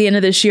the end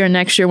of this year,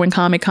 next year, when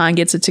Comic-Con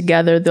gets it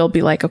together, they'll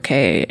be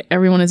okay,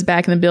 everyone is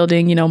back in the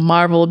building.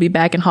 Marvel will be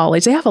back in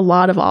holidays. They have a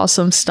lot of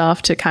awesome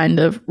stuff to kind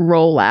of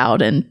roll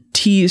out and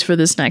tease for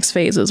this next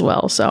phase as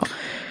well. So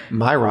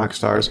My rock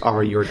stars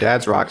are your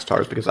dad's rock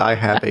stars because I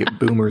have a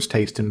boomer's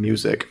taste in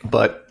music,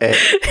 but a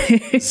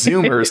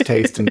zoomer's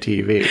taste in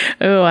TV.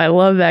 Oh, I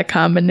love that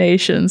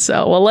combination.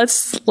 So, well,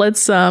 let's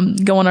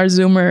go on our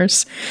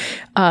zoomers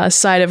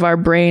side of our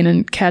brain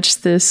and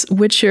catch this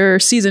Witcher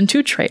season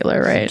 2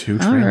 trailer, right? Season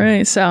 2 trailer. All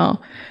right, so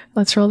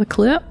let's roll the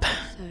clip.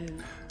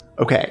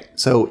 Okay,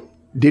 so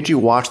did you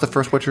watch the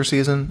first Witcher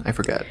season? I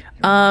forget.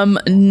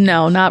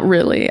 No, not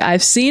really.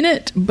 I've seen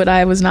it, but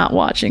I was not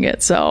watching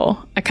it,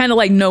 so I kind of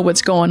like know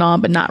what's going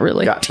on, but not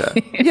really. Gotcha.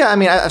 Yeah, I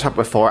mean, I talked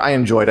before. I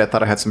enjoyed it. I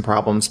thought I had some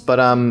problems, but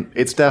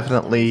it's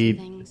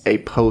definitely a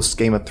post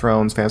Game of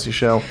Thrones fantasy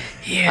show.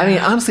 Yeah. I mean,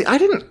 honestly, I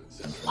didn't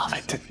love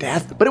it to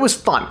death, but it was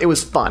fun. It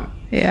was fun.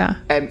 Yeah.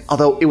 And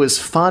although it was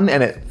fun,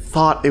 and it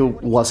thought it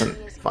wasn't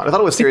fun. I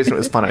thought it was serious, and it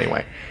was fun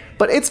anyway.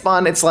 But it's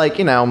fun. It's like,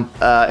 you know,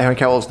 Henry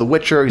Cavill's the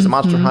Witcher. He's a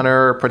monster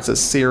hunter.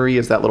 Princess Ciri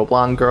is that little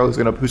blonde girl he's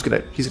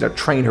gonna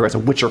train her as a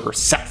Witcher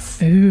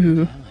herself.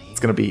 Ooh. It's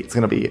gonna be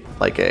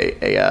like a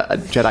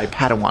Jedi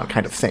Padawan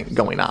kind of thing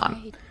going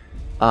on.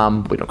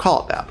 We don't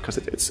call it that because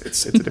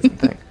it's a different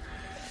thing.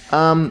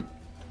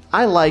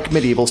 I like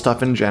medieval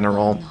stuff in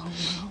general,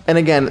 and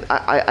again,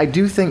 I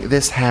do think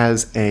this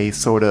has a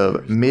sort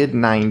of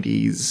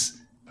mid-90s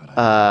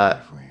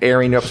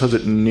airing episodes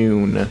at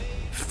noon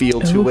feel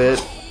to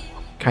it.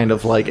 Kind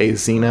of like a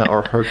Xena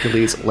or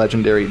Hercules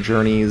Legendary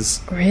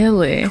Journeys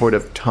Really? sort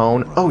of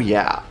tone. Oh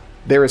yeah,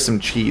 there is some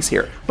cheese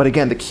here. But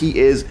again, the key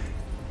is,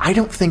 I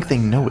don't think they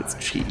know it's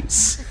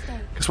cheese.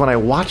 Because when I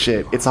watch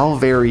it, it's all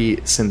very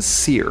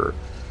sincere.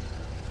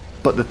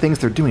 But the things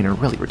they're doing are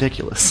really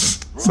ridiculous.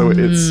 So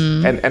it's,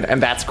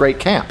 and that's great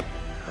camp.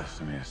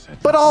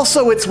 But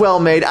also it's well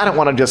made. I don't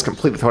want to just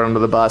completely throw it under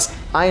the bus.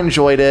 I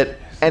enjoyed it.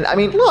 And I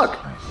mean, look,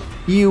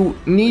 you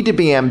need to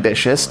be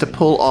ambitious to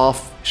pull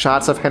off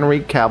shots of Henry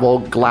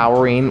Cavill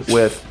glowering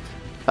with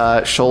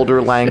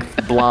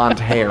shoulder-length blonde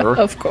hair,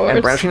 of course, and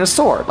brandishing a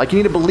sword. Like, you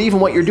need to believe in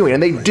what you're doing,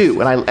 and they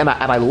do, and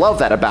I love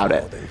that about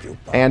it.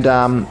 And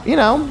you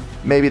know,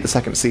 maybe the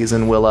second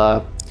season will.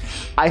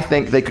 I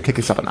think they could kick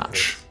this up a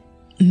notch.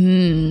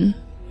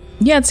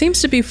 Yeah, it seems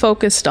to be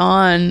focused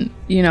on,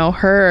 you know,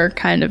 her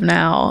kind of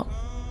now,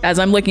 as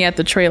I'm looking at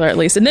the trailer at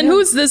least. And then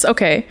who's this?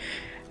 Okay.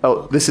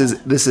 Oh, this is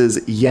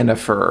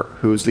Yennefer,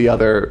 who's the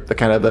other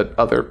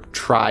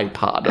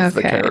tripod of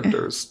the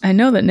characters. I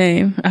know the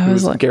name. I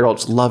was like,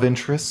 Geralt's love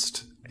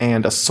interest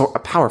and a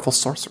powerful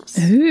sorceress.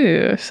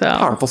 Ooh, so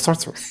powerful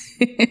sorceress.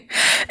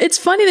 It's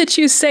funny that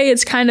you say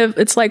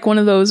it's like one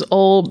of those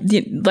old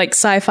like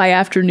sci-fi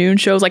afternoon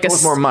shows, like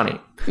with more money.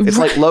 It's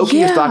like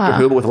Loki is Doctor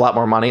Who, but with a lot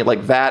more money.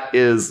 Like that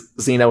is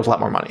Xena with a lot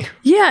more money.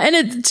 Yeah, and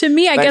it, to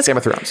me, I guess Game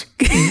of Thrones.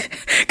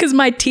 Because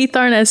my teeth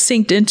aren't as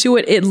synced into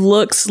it, it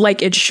looks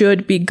like it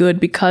should be good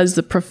because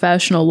the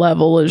professional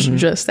level is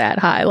just that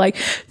high. Like,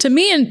 to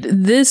me, and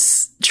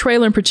this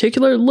trailer in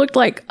particular looked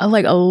like a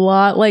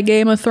lot like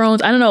Game of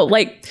Thrones. I don't know,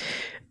 like.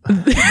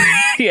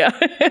 Yeah.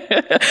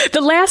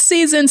 The last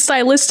season,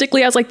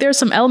 stylistically, I was like, there's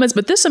some elements,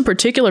 but this in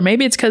particular,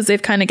 maybe it's because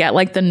they've kind of got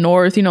like the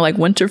North, you know, like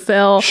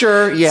Winterfell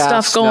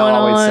stuff going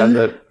on. Said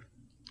that.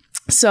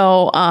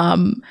 So,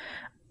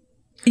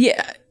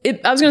 yeah.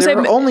 I was going to say...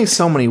 There are only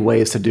so many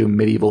ways to do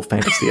medieval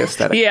fantasy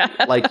aesthetic. Yeah.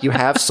 Like, you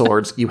have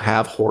swords, you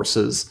have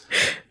horses,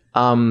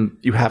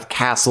 you have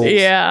castles.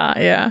 Yeah,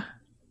 yeah.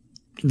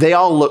 They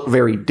all look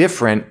very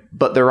different,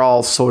 but they're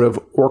all sort of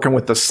working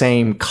with the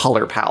same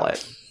color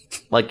palette.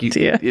 Like you,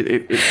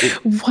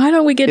 why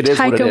don't we get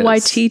Taika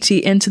Waititi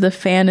into the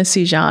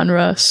fantasy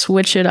genre?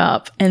 Switch it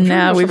up, and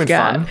now we've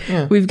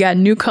got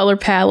new color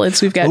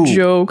palettes, we've got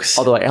jokes.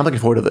 Although I am looking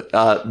forward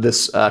to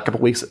this couple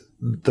of weeks.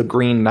 The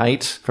Green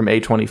Knight from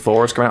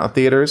A24 is coming out in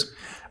theaters.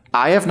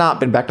 I have not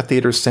been back to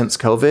theaters since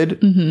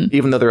COVID,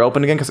 even though they're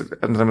open again, because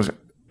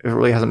it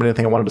really hasn't been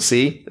anything I wanted to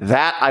see.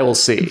 That I will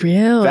see.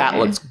 Really, that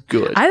looks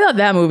good. I thought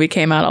that movie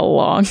came out a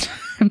long time.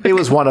 It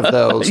was one of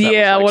those.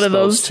 Yeah, one of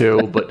those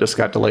too, but just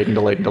got delayed.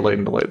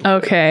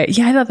 Okay.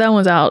 Yeah, I thought that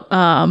one's out.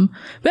 But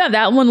yeah,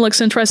 that one looks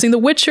interesting. The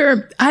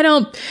Witcher,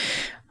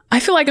 I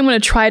feel like I'm going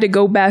to try to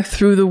go back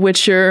through The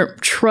Witcher,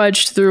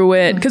 trudge through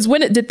it. Because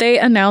did they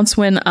announce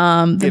when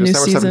the new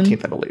season? December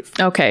 17th, I believe.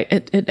 Okay.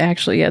 It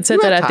actually, it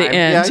said that at the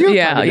end.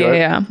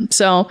 Yeah.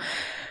 So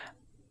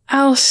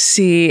I'll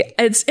see.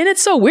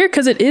 It's so weird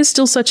because it is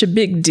still such a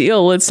big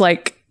deal. It's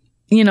like,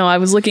 you know, I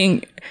was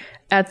looking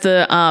at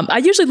the I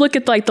usually look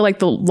at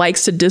the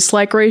likes to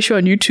dislike ratio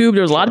on YouTube.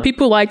 There's a lot of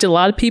people who liked it, a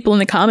lot of people in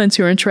the comments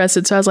who are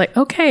interested. So I was like,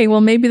 okay, well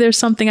maybe there's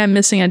something I'm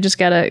missing. I just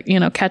gotta,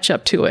 catch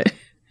up to it.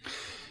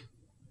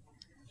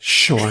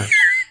 Sure.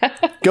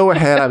 Go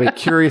ahead. I'd be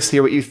curious to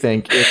hear what you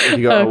think if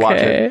you go and watch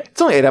it.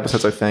 It's only 8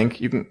 episodes, I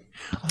think. You can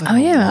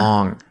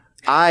long.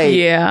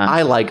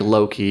 I like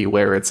Loki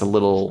where it's a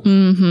little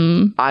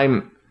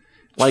I'm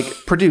like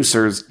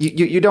producers,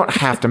 you don't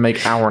have to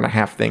make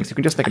hour-and-a-half things. You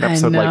can just make an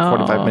episode like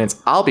 45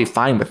 minutes. I'll be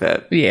fine with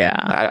it. Yeah.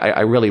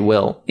 I really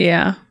will.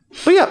 Yeah.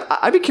 But yeah,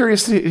 I'd be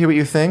curious to hear what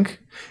you think.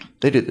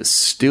 They did this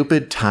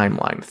stupid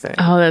timeline thing.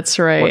 Oh, that's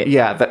right.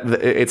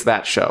 It's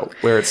that show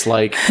where it's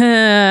like,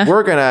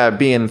 we're going to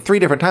be in 3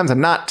 different times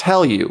and not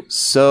tell you.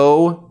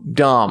 So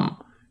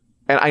dumb.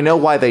 And I know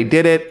why they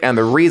did it, and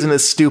the reason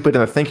is stupid,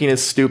 and the thinking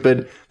is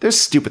stupid. There's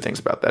stupid things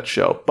about that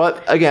show.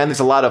 But again,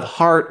 there's a lot of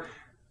heart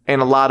and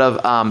a lot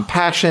of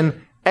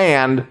passion,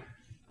 and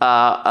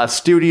a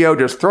studio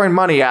just throwing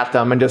money at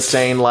them and just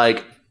saying,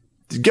 like,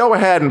 go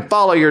ahead and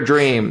follow your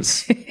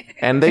dreams.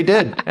 And they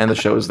did, and the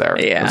show's there.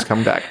 Yeah. Let's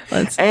come back.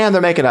 And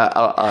they're making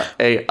a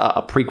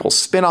prequel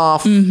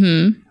spin-off.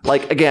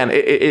 Like, again,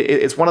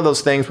 it's one of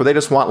those things where they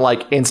just want,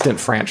 like,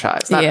 instant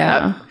franchise.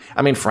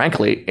 I mean,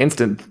 frankly,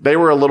 instant. They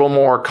were a little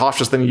more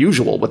cautious than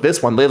usual with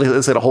this one. They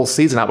had a whole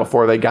season out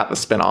before they got the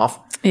spin-off.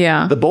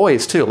 Yeah. The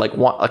Boys, too, like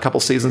a couple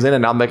seasons in,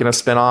 and now making a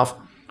spin-off.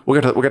 We'll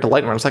get to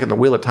Lightning Round in a second. The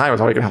Wheel of Time is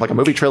already going to have, like, a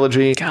movie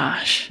trilogy.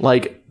 Gosh.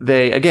 Like,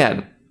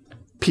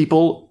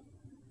 people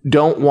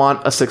don't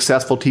want a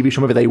successful TV show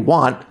movie. They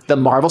want the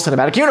Marvel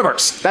Cinematic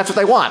Universe. That's what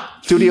they want.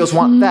 Studios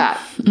want that.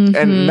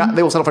 And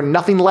they will settle for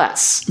nothing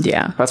less.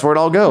 Yeah. That's where it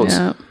all goes.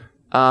 Yeah.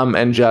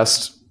 And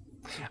just,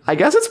 I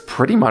guess it's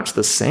pretty much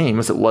the same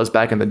as it was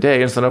back in the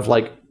day, instead of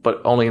like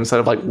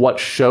what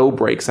show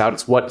breaks out,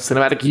 it's what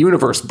cinematic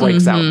universe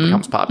breaks out and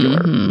becomes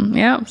popular.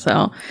 Yeah.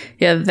 So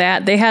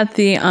that they had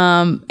the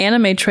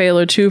anime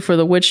trailer too for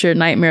The Witcher: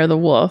 Nightmare of the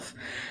Wolf.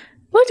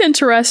 Looked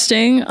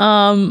interesting.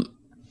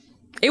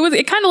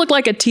 It kind of looked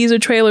like a teaser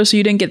trailer, so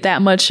you didn't get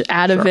that much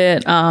out of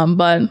it.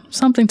 But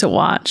something to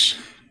watch.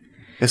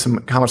 There's some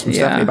comments from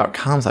Stephanie about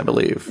cons, I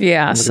believe.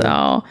 Yeah.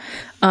 So.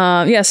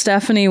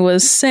 Stephanie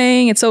was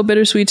saying it's so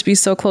bittersweet to be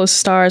so close to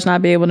stars,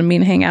 not be able to meet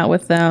and hang out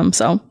with them.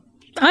 So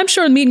I'm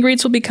sure meet and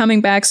greets will be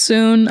coming back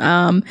soon.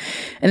 And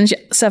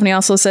Stephanie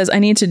also says, I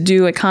need to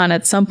do a con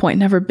at some point.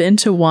 Never been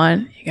to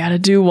one. You got to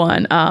do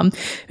one.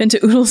 Been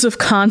to Oodles of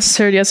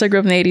Concert. Yes, I grew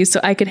up in the 80s, so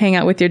I could hang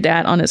out with your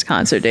dad on his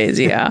concert days.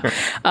 Yeah.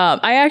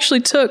 I actually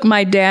took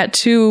my dad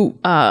to,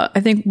 I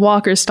think,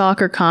 Walker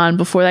Stalker Con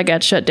before that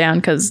got shut down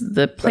because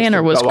the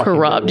planner was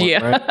corrupt. One,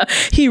 right?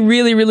 He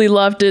really, really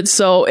loved it.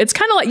 So it's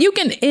kind of like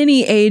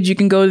any age, you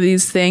can go to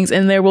these things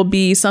and there will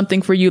be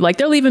something for you. Like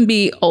there'll even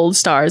be old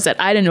stars that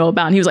I didn't know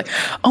about. And he was like,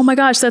 oh my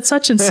gosh, that's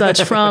such and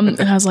such from,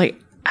 and I was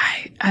like,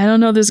 I don't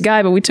know this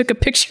guy, but we took a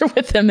picture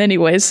with him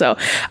anyway. So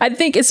I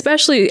think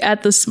especially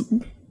at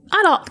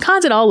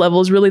cons at all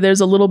levels, really, there's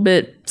a little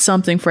bit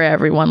something for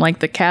everyone, like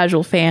the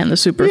casual fan, the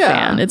super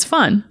fan. It's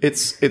fun.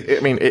 It's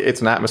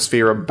an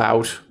atmosphere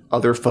about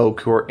other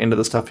folk who are into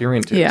the stuff you're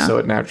into. Yeah. So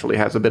it naturally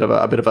has a bit of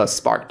a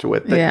spark to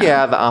it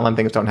that, the online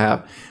things don't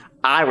have.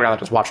 I would rather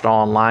just watch it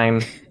all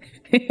online.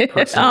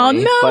 Oh,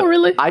 no, but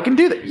really? I can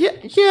do that.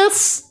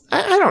 Yes.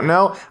 I don't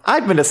know.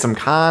 I've been to some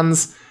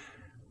cons.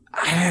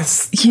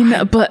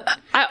 But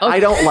I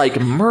don't like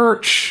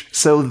merch,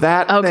 so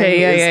that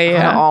thing is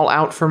kind of all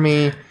out for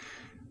me.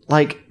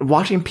 Like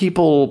watching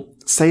people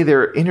say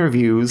their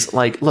interviews,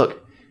 like,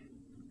 look,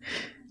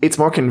 it's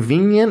more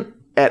convenient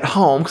at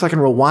home because I can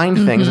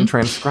rewind things and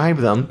transcribe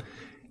them.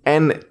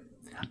 And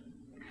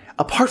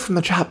apart from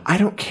the job, I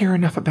don't care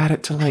enough about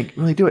it to like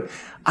really do it.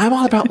 I'm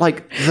all about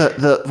like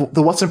the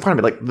what's in front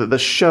of me, like the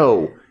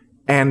show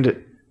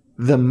and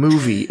the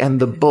movie and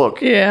the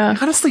book. Yeah.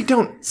 I honestly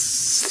don't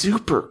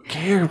super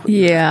care what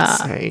you have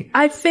to say.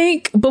 I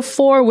think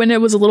before, when it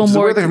was a little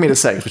more... It's weird for me to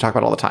say because we talk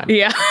about it all the time.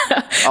 Yeah.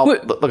 I'll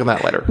look at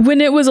that later.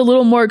 When it was a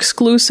little more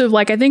exclusive,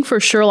 like I think for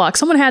Sherlock,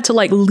 someone had to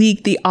like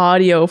leak the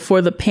audio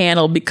for the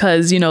panel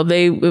because,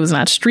 it was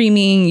not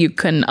streaming. You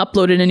couldn't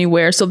upload it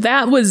anywhere. So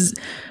that was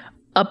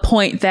a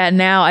point that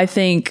now I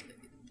think...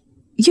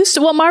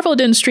 Marvel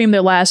didn't stream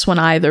their last one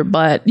either,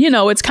 but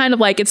it's kind of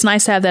like, it's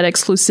nice to have that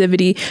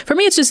exclusivity. For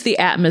me, it's just the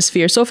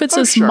atmosphere. So if it's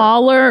a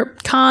smaller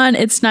con,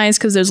 it's nice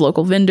because there's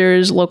local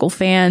vendors, local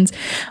fans.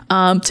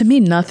 To me,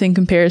 nothing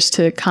compares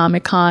to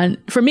Comic-Con.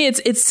 For me,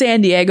 it's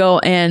San Diego,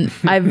 and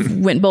I've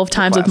went both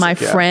times with my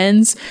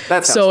friends.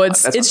 So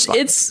it's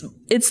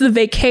the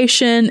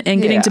vacation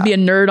and getting to be a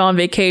nerd on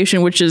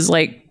vacation, which is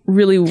like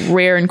really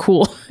rare and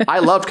cool. I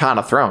loved Con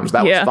of Thrones.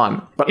 That was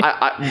fun. But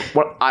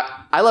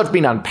I loved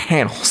being on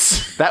panels.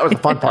 That was the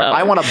fun part.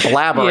 I want to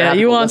blabber. Yeah,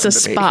 you want the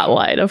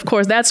spotlight. Of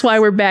course. That's why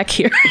we're back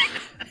here.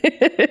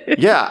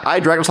 Yeah,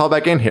 I dragged us all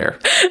back in here.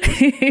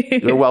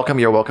 You're welcome.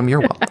 You're welcome. You're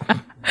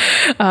welcome.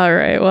 All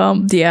right.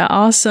 Well, yeah,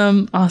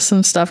 awesome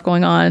stuff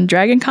going on.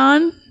 Dragon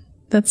Con,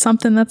 that's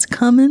something that's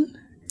coming.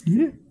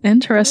 Yeah.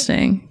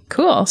 Interesting.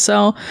 Cool.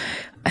 So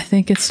I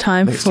think it's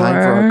time for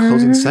our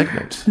closing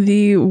segment.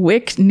 The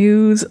Wick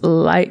News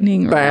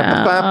Lightning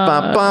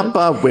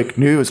Round. Wick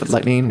News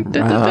Lightning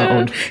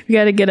Round. We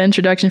got to get an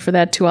introduction for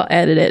that too. I'll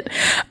edit it.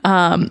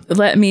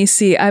 Let me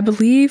see. I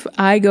believe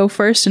I go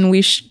first, and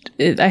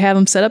I have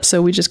them set up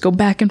so we just go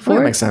back and forth.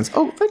 That makes sense.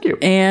 Oh, thank you.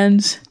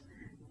 And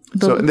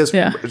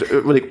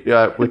really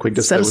quick,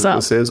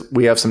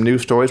 we have some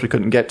news stories we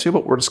couldn't get to,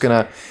 but we're just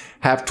gonna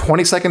have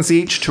 20 seconds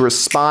each to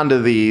respond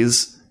to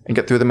these and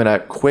get through them in a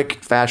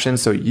quick fashion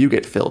so you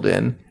get filled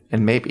in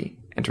and maybe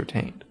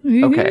entertained.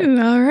 Okay.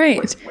 All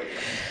right.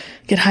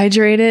 Get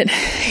hydrated.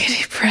 Take a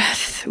deep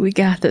breath. We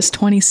got this.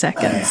 20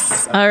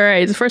 seconds. All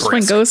right. The first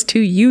one goes to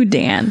you,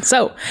 Dan.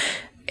 So,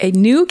 a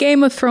new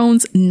Game of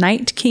Thrones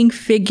Night King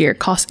figure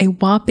costs a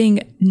whopping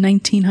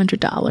 $1,900.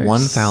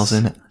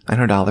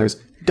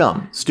 $1,900.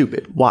 Dumb,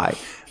 stupid. Why?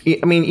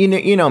 I mean,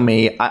 you know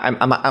me.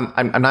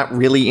 I'm not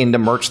really into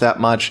merch that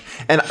much,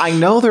 and I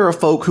know there are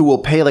folk who will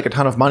pay like a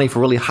ton of money for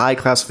really high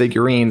class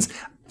figurines.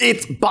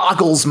 It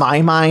boggles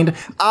my mind.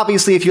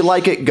 Obviously, if you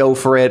like it, go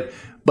for it.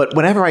 But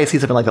whenever I see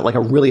something like that, like a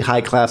really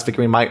high class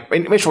figurine, my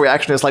initial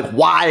reaction is like,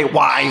 why?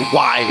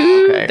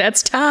 Ooh, Okay,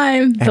 that's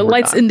time. The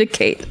lights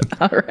indicate.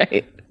 All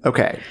right.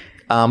 Okay.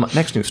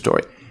 Next news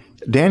story.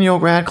 Daniel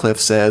Radcliffe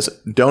says,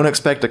 don't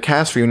expect a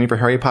cast reunion for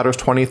Harry Potter's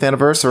 20th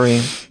anniversary.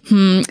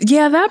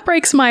 Yeah, that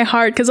breaks my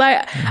heart because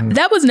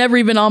that was never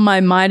even on my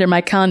mind or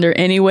my calendar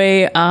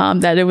anyway,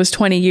 that it was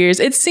 20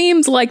 years. It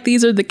seems like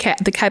these are the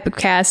type of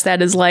cast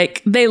that is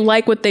like, they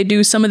like what they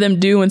do. Some of them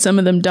do and some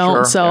of them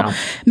don't. Sure,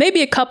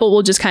 maybe a couple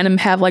will just kind of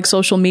have like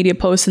social media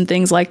posts and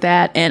things like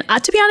that. And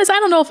to be honest, I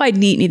don't know if I'd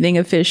need anything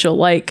official.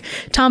 Like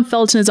Tom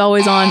Felton is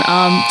always on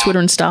Twitter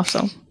and stuff,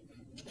 so...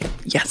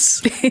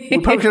 Yes. We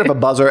probably should have a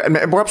buzzer, and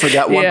perhaps we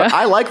got one, but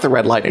I like the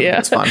red lighting. Yeah.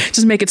 It's fun.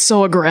 Just make it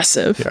so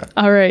aggressive. Yeah.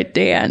 All right,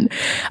 Dan.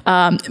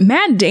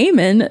 Matt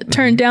Damon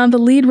turned down the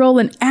lead role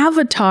in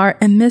Avatar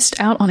and missed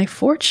out on a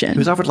fortune. He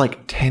was offered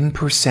like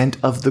 10%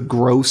 of the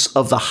gross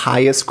of the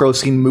highest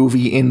grossing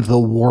movie in the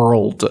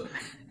world.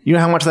 You know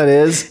how much that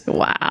is?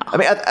 Wow. I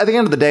mean, at the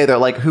end of the day, they're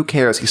like, who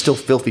cares? He's still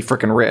filthy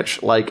freaking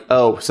rich. Like,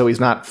 oh, so he's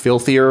not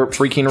filthier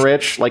freaking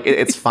rich? Like,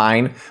 it's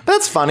fine. But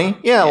that's funny.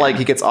 Yeah, like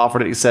he gets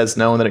offered it, he says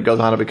no, and then it goes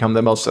on to become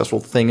the most successful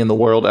thing in the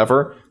world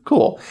ever.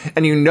 Cool.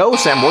 And you know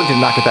Sam Worthington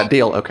did not get that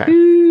deal.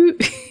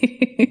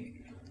 Okay.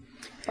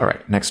 All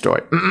right, next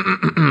story.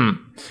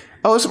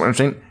 Oh, this is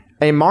interesting.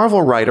 A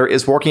Marvel writer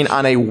is working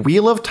on a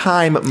Wheel of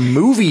Time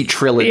movie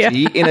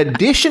trilogy in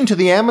addition to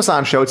the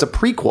Amazon show. It's a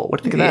prequel.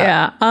 What do you think of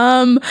that?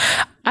 Yeah.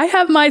 I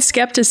have my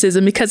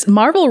skepticism because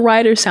Marvel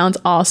writer sounds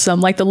awesome,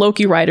 like the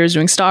Loki writer is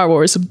doing Star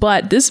Wars,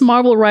 but this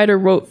Marvel writer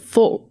wrote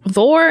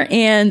Thor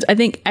and I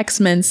think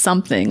X-Men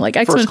something, like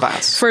X-Men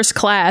First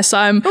Class. So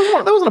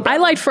I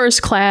liked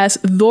First Class.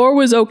 Thor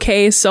was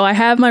okay, so I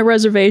have my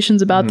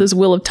reservations about this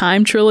Wheel of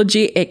Time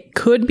trilogy. It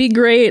could be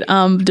great,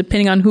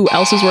 depending on who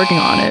else is working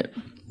on it.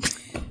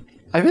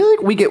 I feel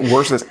like we get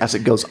worse as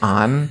it goes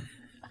on.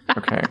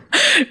 Okay.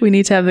 We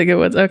need to have the good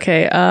ones.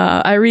 Okay.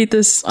 I read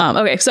this.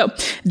 Okay. So,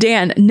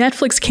 Dan,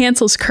 Netflix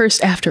cancels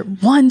Cursed after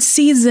one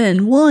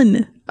season.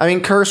 I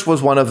mean, Cursed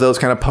was one of those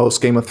kind of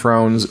post Game of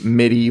Thrones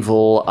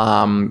medieval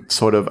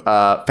sort of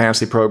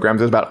fantasy programs.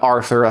 It was about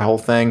Arthur, the whole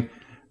thing.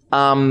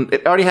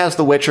 It already has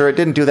The Witcher. It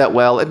didn't do that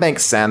well. It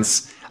makes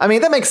sense. I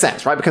mean, that makes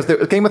sense, right? Because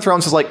Game of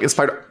Thrones has like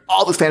inspired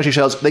all these fantasy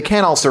shows. They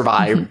can't all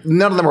survive. Mm-hmm.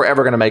 None of them were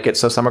ever going to make it.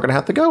 So some are going to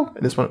have to go.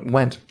 And this one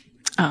went.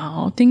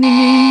 Oh, ding, ding,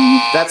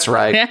 ding. That's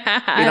right.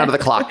 Being under the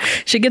clock.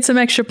 Should get some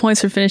extra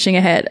points for finishing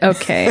ahead.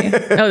 Okay.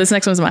 Oh, this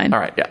next one's mine. All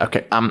right. Yeah.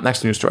 Okay.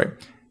 Next news story.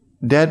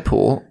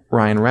 Deadpool,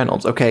 Ryan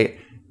Reynolds,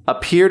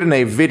 appeared in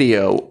a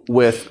video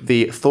with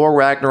the Thor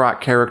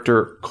Ragnarok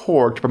character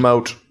Korg to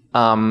promote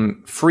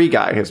Free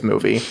Guy, his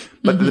movie.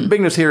 But the big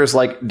news here is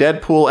like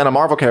Deadpool and a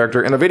Marvel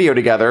character in a video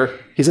together.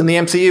 He's in the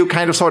MCU,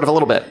 kind of, sort of, a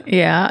little bit.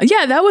 Yeah.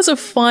 Yeah, that was a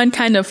fun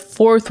kind of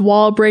fourth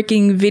wall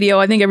breaking video.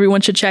 I think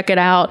everyone should check it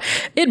out.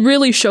 It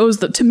really shows,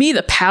 to me,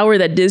 the power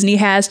that Disney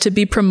has to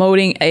be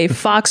promoting a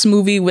Fox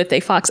movie with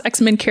a Fox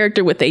X-Men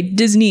character with a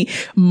Disney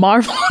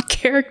Marvel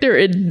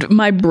character.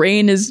 My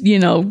brain is,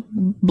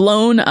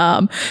 blown.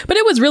 But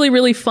it was really,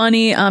 really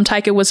funny.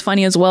 Taika was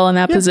funny as well in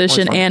that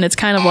position. And it's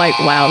kind of like,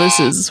 wow.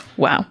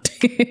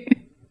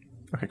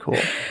 Okay, cool.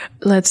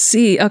 Let's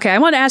see. Okay, I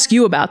want to ask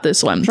you about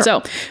this one. Sure.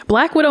 So,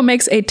 Black Widow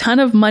makes a ton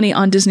of money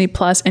on Disney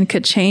Plus and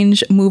could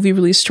change movie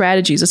release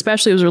strategies,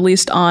 especially it was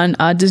released on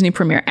Disney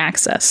Premier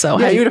Access. So,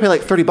 yeah, you had to pay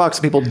like $30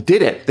 and people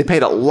did it. They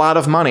paid a lot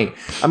of money.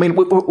 I mean,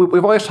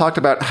 we've always talked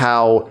about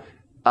how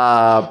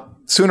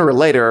sooner or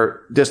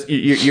later, just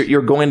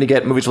you're going to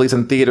get movies released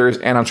in theaters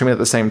and on streaming at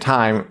the same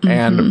time. Mm-hmm.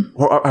 And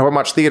however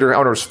much theater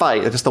owners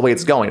fight, it's just the way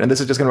it's going. And this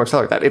is just going to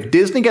accelerate that. If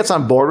Disney gets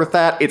on board with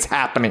that, it's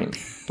happening.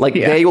 Like,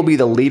 they will be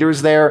the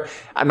leaders there.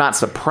 I'm not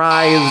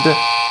surprised.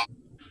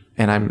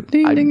 And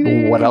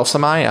ding. What else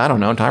am I? I don't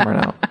know. Time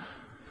right now.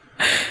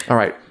 All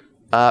right.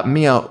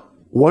 Mia,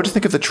 what do you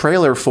think of the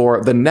trailer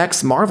for the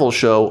next Marvel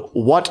show,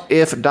 What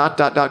If ...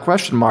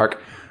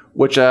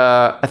 which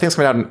I think is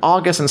coming out in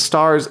August and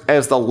stars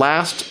as the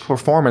last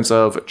performance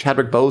of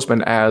Chadwick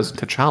Boseman as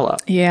T'Challa.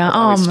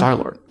 Yeah,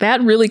 Star-Lord.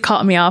 That really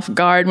caught me off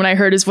guard when I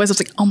heard his voice. I was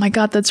like, oh my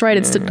God, that's right.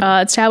 It's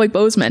Chadwick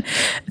Boseman.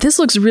 This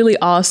looks really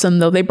awesome,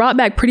 though. They brought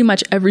back pretty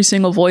much every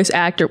single voice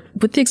actor,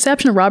 with the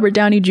exception of Robert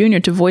Downey Jr.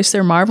 to voice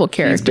their Marvel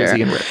character. He's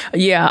busy and rich.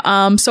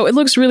 Yeah, so it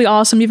looks really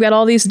awesome. You've got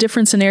all these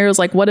different scenarios,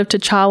 like what if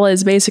T'Challa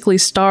is basically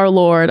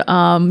Star-Lord?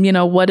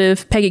 What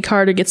if Peggy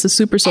Carter gets the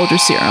super soldier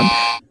serum?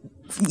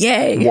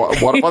 Yay.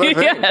 What other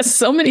thing? Yeah,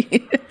 so many.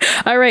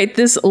 All right,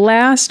 this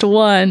last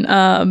one,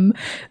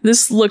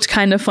 this looked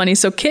kind of funny.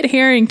 So Kit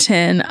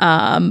Harington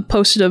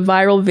posted a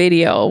viral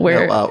video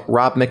where...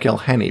 Rob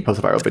McElhenney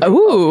posted a viral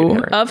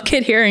video of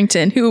Kit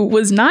Harington, who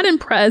was not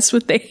impressed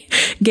with the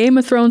Game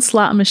of Thrones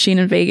slot machine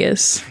in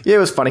Vegas. Yeah, it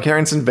was funny. Kit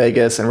Harington's in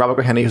Vegas, and Rob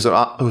McElhenney,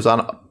 who's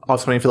on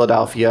also in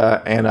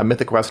Philadelphia, and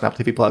Mythic Quest and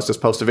Apple TV Plus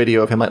just posted a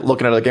video of him like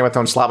looking at a Game of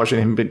Thrones slot machine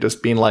and him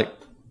just being like,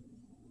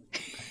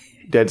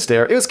 dead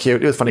stare. It was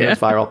cute. It was funny. It was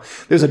viral.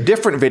 There's a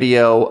different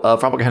video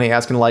of Robert Kennedy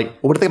asking, like,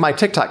 well, what do you think of my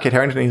TikTok, Kit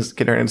Harington? And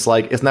Kit Harington's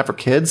like, isn't that for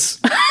kids?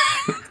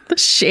 The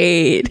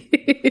shade.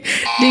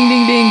 Ding,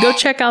 ding, ding. Go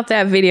check out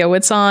that video.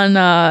 It's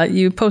on,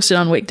 you posted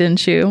on Wake,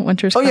 didn't you?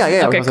 Winter's Oh,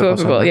 yeah. Okay,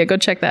 cool. Yeah, go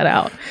check that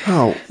out.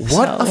 Oh,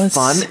 what a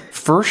fun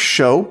first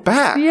show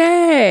back.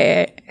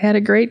 Yay. Had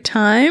a great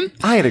time.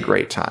 I had a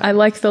great time. I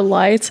like the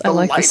lights. The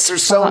lights are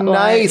so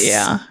nice.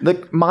 Yeah.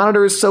 The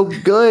monitor is so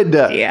good.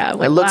 Yeah.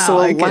 It looks so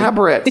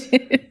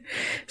elaborate.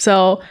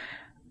 So,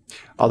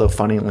 although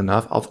funny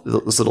enough,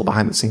 this little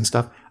behind the scenes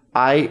stuff,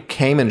 I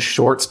came in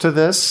shorts to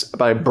this,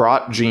 but I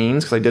brought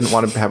jeans because I didn't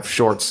want to have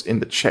shorts in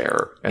the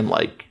chair and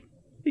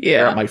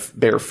air out my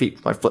bare feet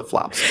with my flip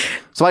flops.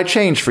 So I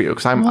changed for you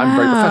because I'm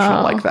very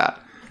professional like that.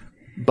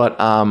 But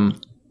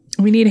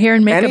we need hair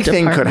and makeup.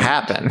 Anything could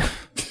happen.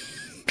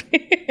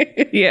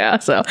 Yeah.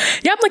 So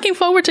I'm looking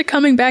forward to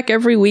coming back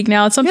every week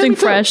now. It's something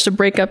fresh to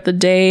break up the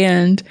day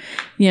and,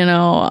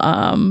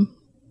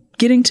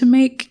 getting to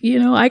make,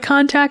 eye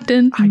contact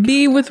and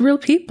be with real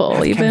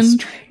people. Even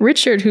chemistry.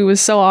 Richard, who was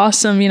so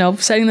awesome,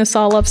 setting this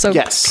all up. So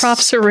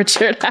props to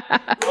Richard.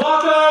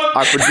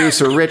 Our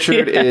producer,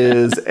 Richard,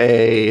 is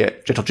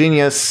a gentle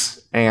genius,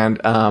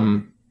 and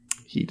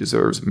he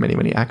deserves many,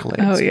 many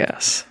accolades. Oh,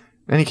 yes.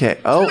 In any case,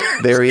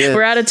 there he is.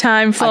 We're out of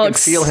time,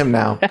 folks. I can feel him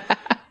now.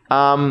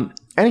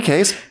 Any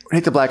case,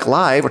 Take the Black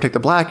Live or Take the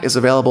Black is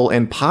available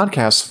in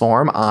podcast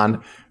form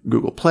on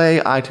Google Play,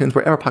 iTunes,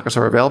 wherever podcasts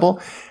are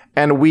available.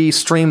 And we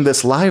stream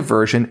this live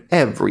version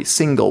every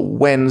single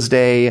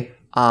Wednesday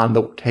on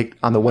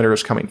the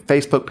Winter's Coming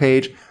Facebook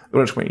page, the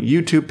Winter's Coming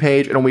YouTube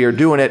page, and we are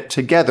doing it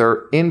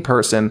together in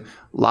person,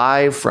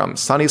 live from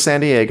sunny San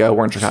Diego.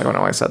 We're in Chicago, I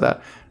know I said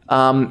that.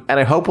 And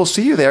I hope we'll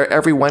see you there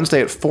every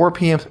Wednesday at 4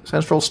 p.m.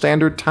 Central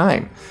Standard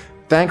Time.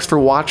 Thanks for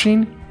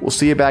watching. We'll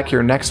see you back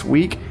here next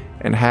week,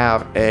 and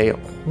have a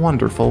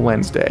wonderful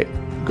Wednesday.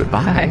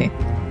 Goodbye.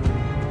 Bye.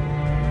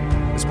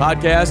 This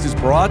podcast is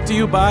brought to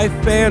you by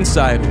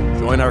Fansided.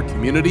 Join our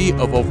community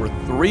of over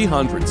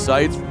 300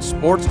 sites from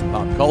sports to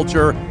pop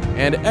culture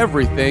and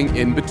everything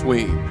in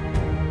between.